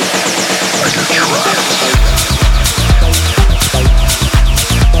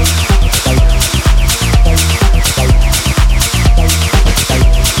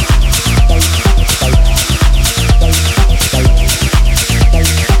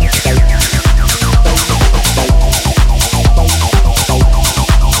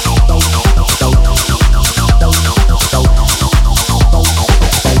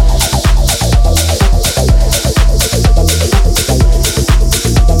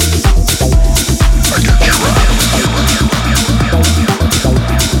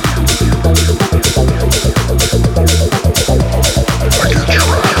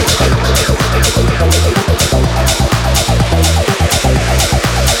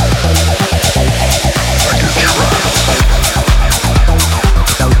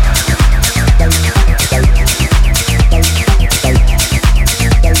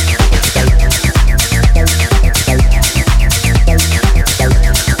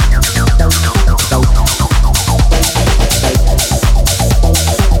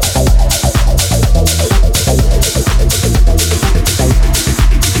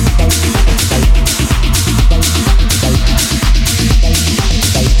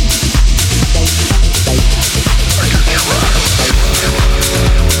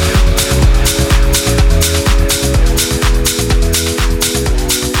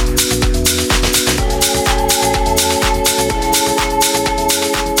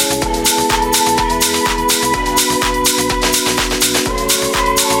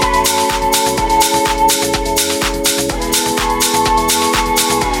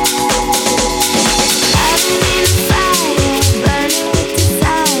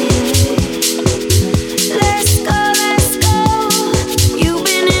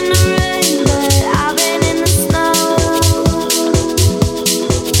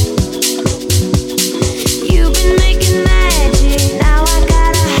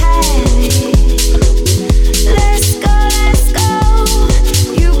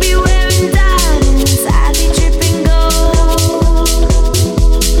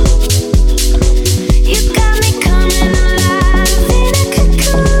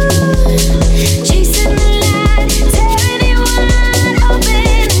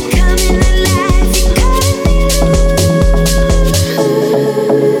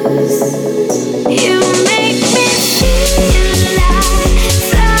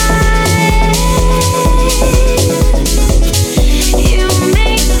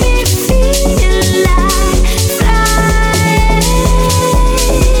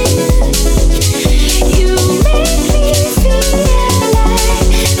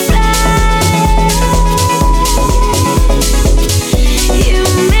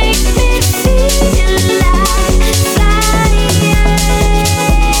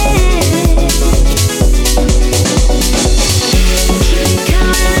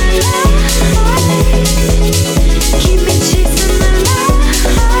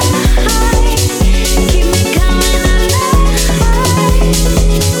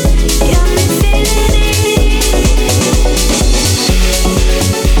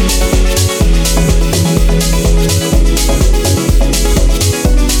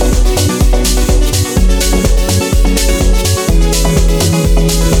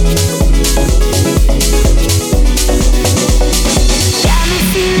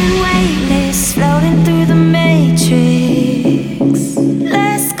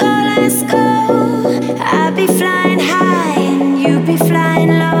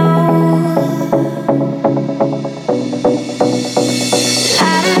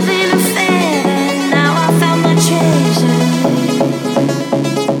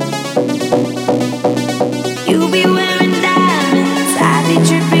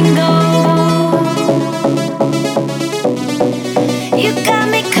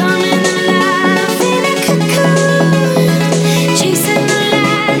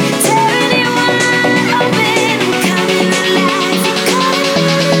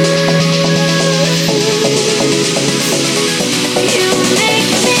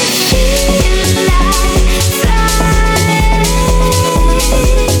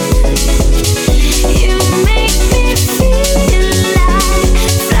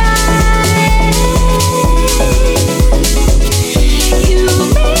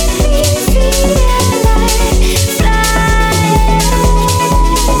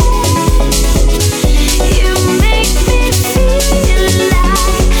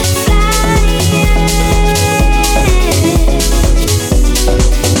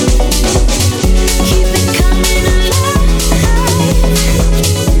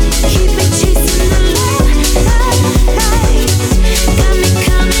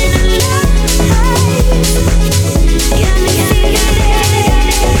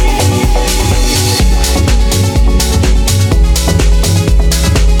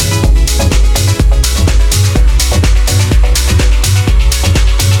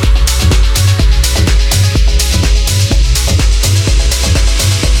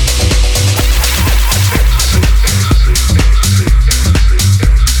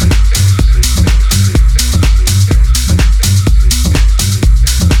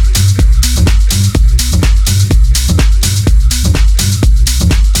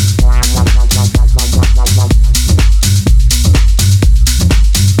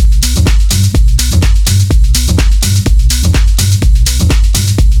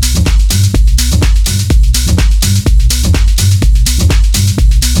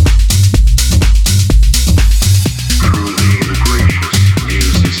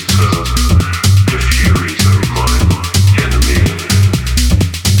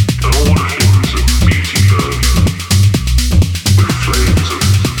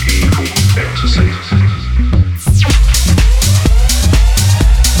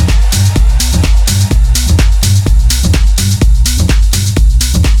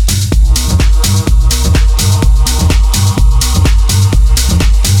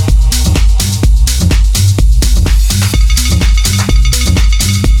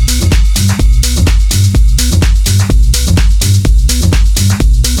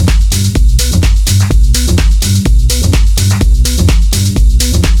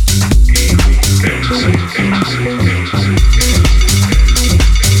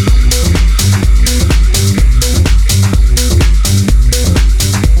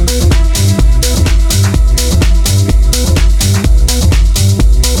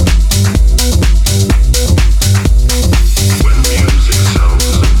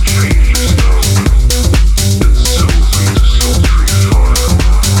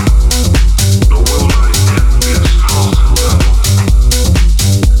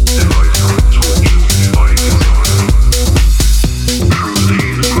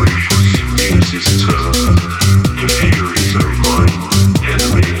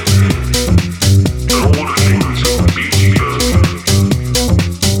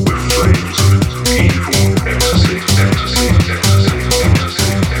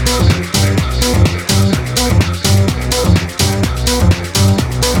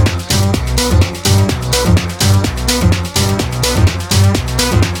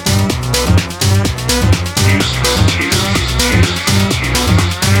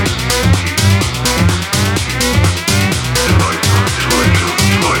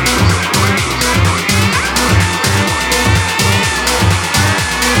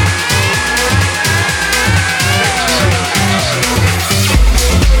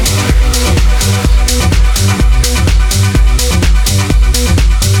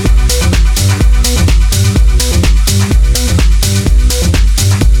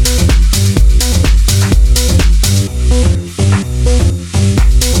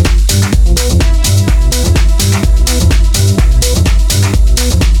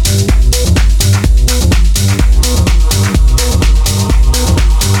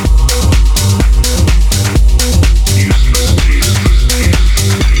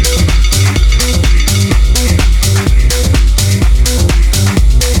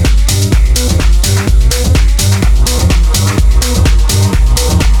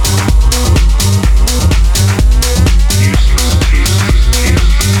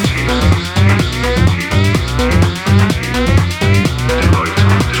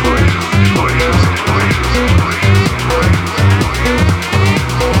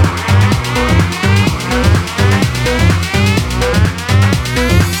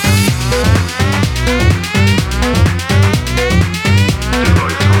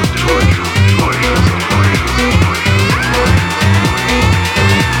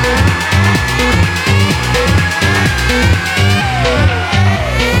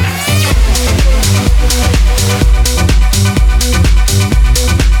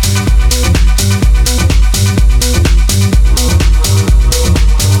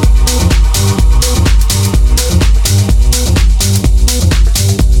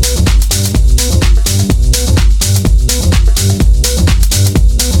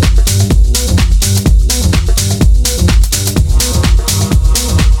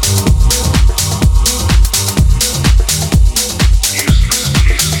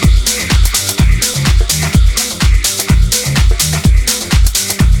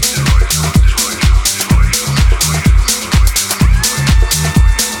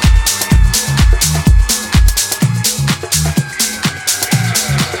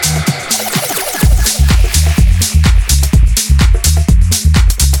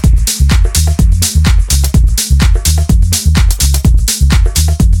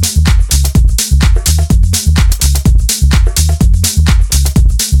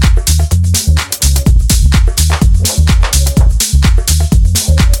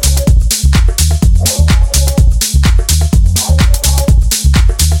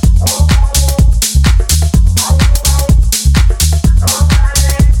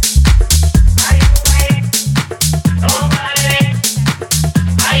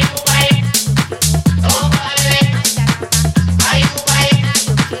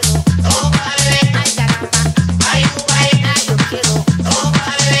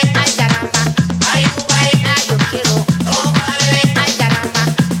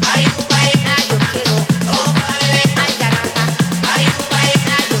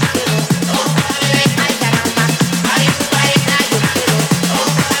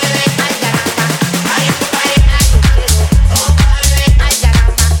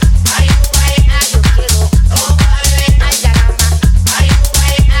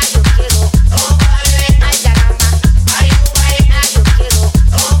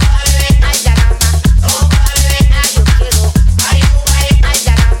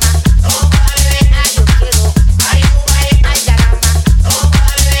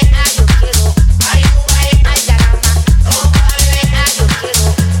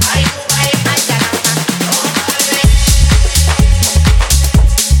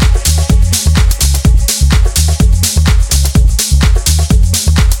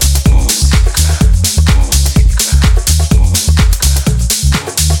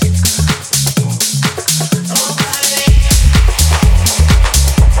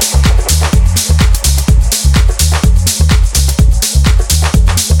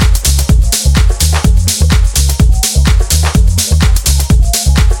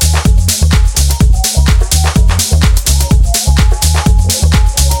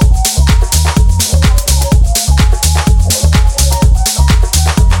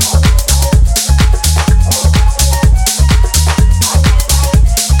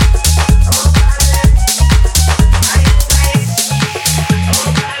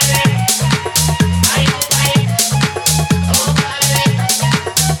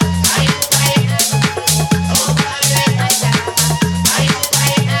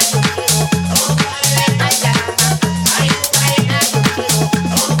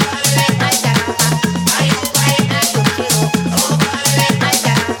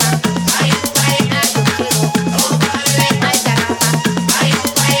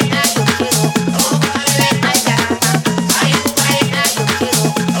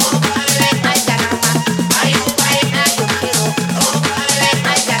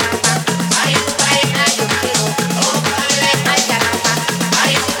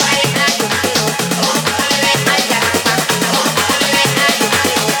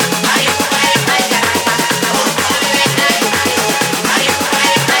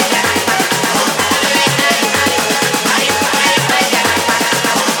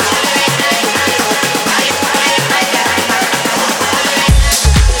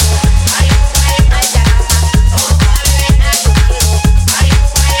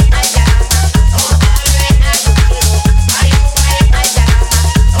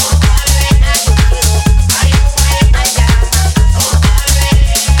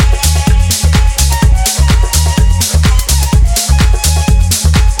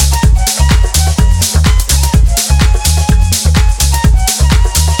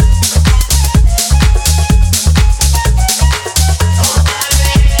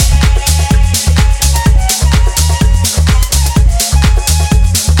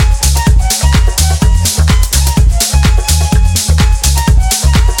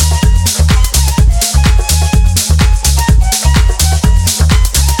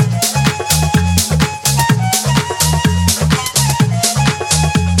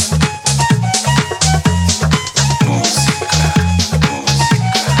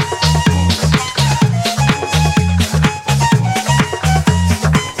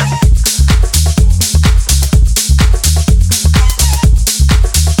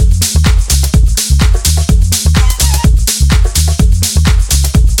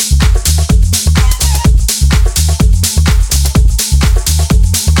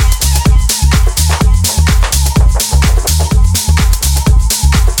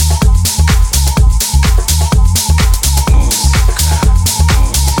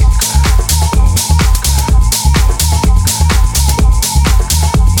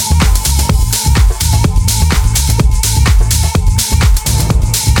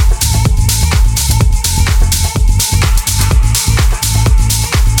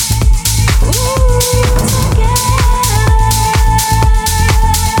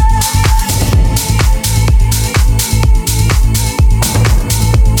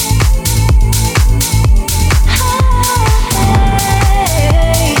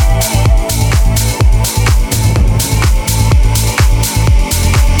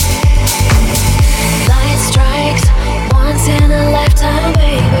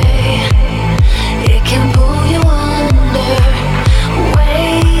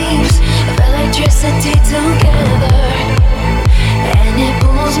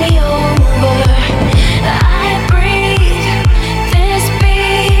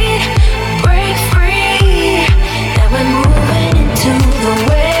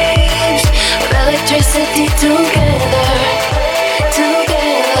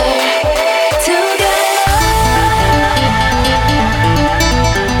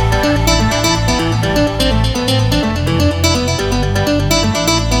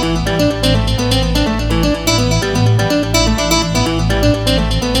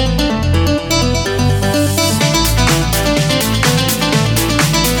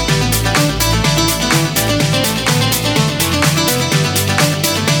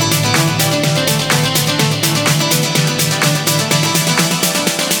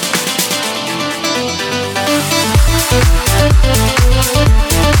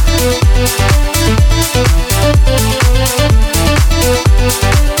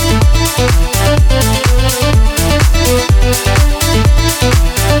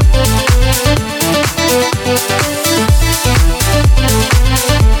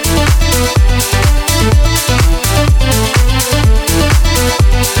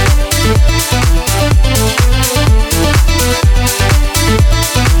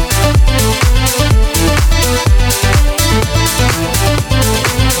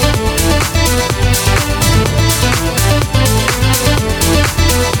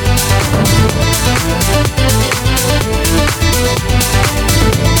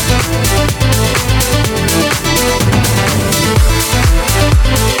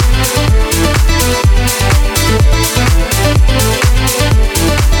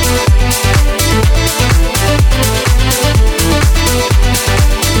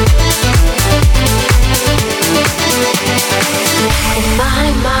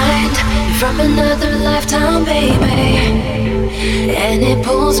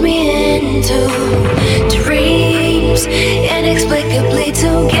 pulls me into dreams, inexplicably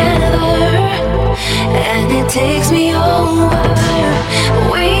together, and it takes me over.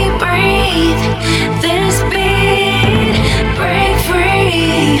 We breathe this beat, break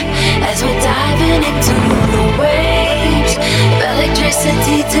free as we're diving into the waves of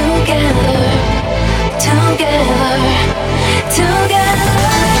electricity together, together, together.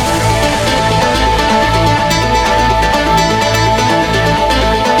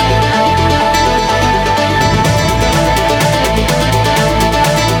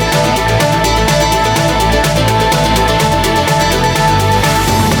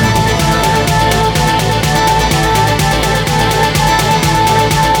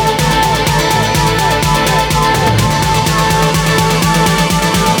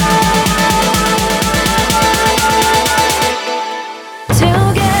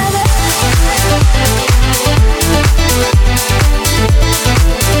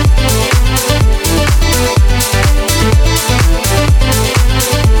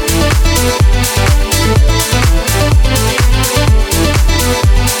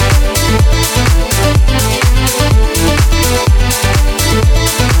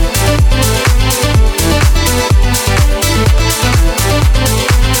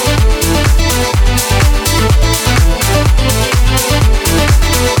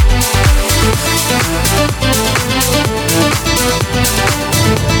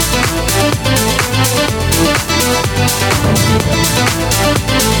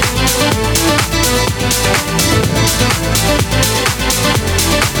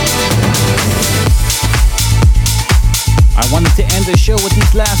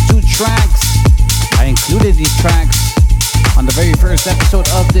 Episode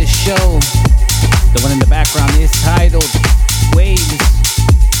of this show. The one in the background is titled Waves,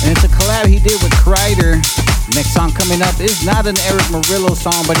 and it's a collab he did with Kreider. Next song coming up is not an Erick Morillo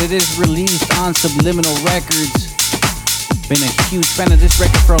song, but it is released on Subliminal Records. Been a huge fan of this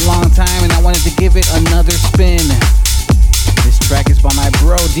record for a long time, and I wanted to give it another spin. This track is by my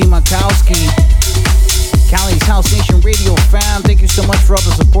bro D Makowski. Cali's HouseNation Radio fam, thank you so much for all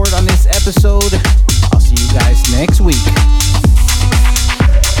the support on this episode. I'll see you guys next week.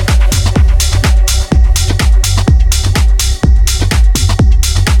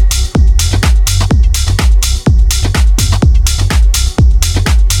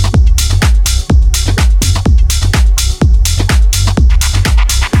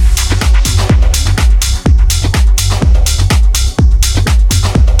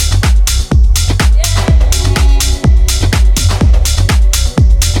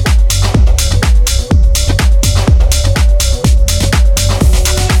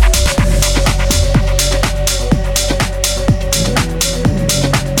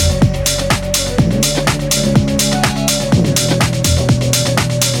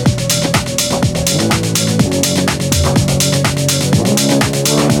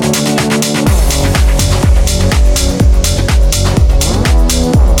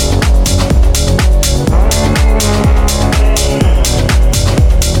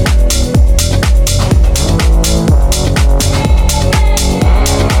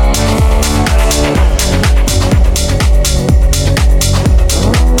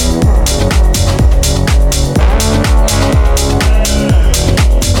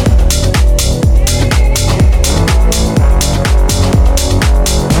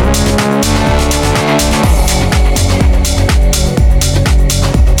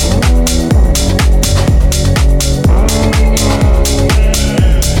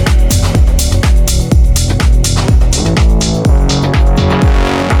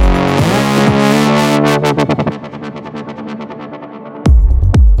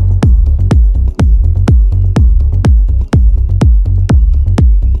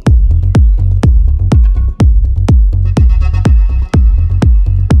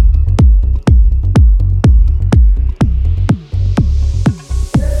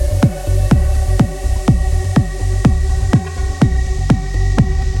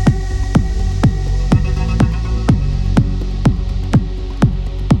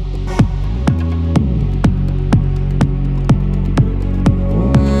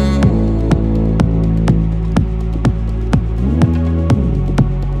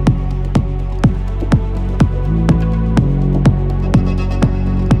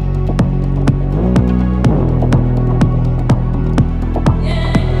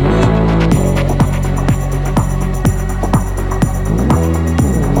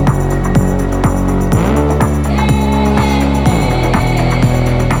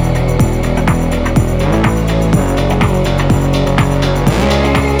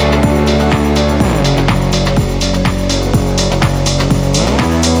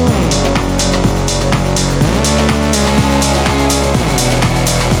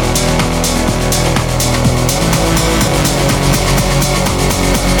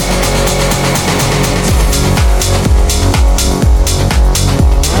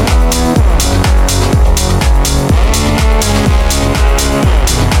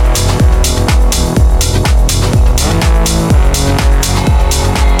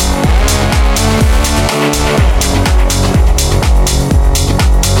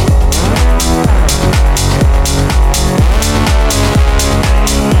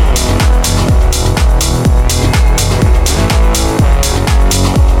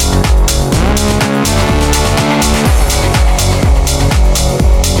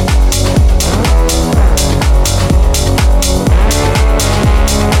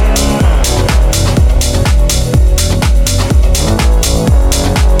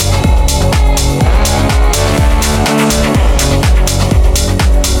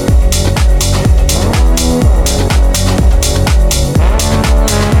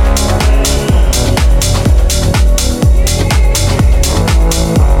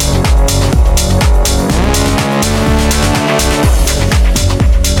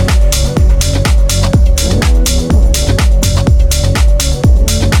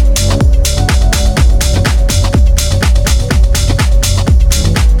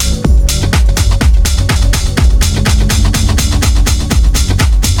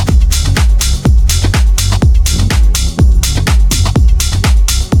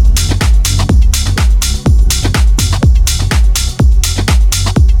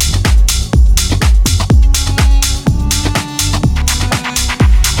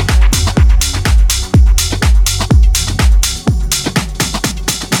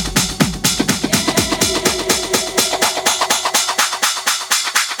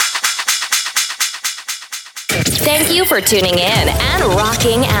 for tuning in and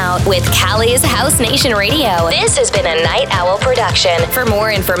rocking out with Cali's House Nation Radio. This has been a Night Owl production. For more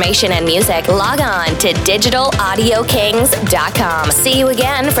information and music, log on to digitalaudioKings.com. See you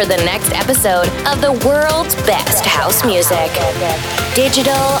again for the next episode of the world's best house music.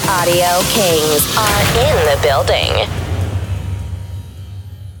 Digital Audio Kings are in the building.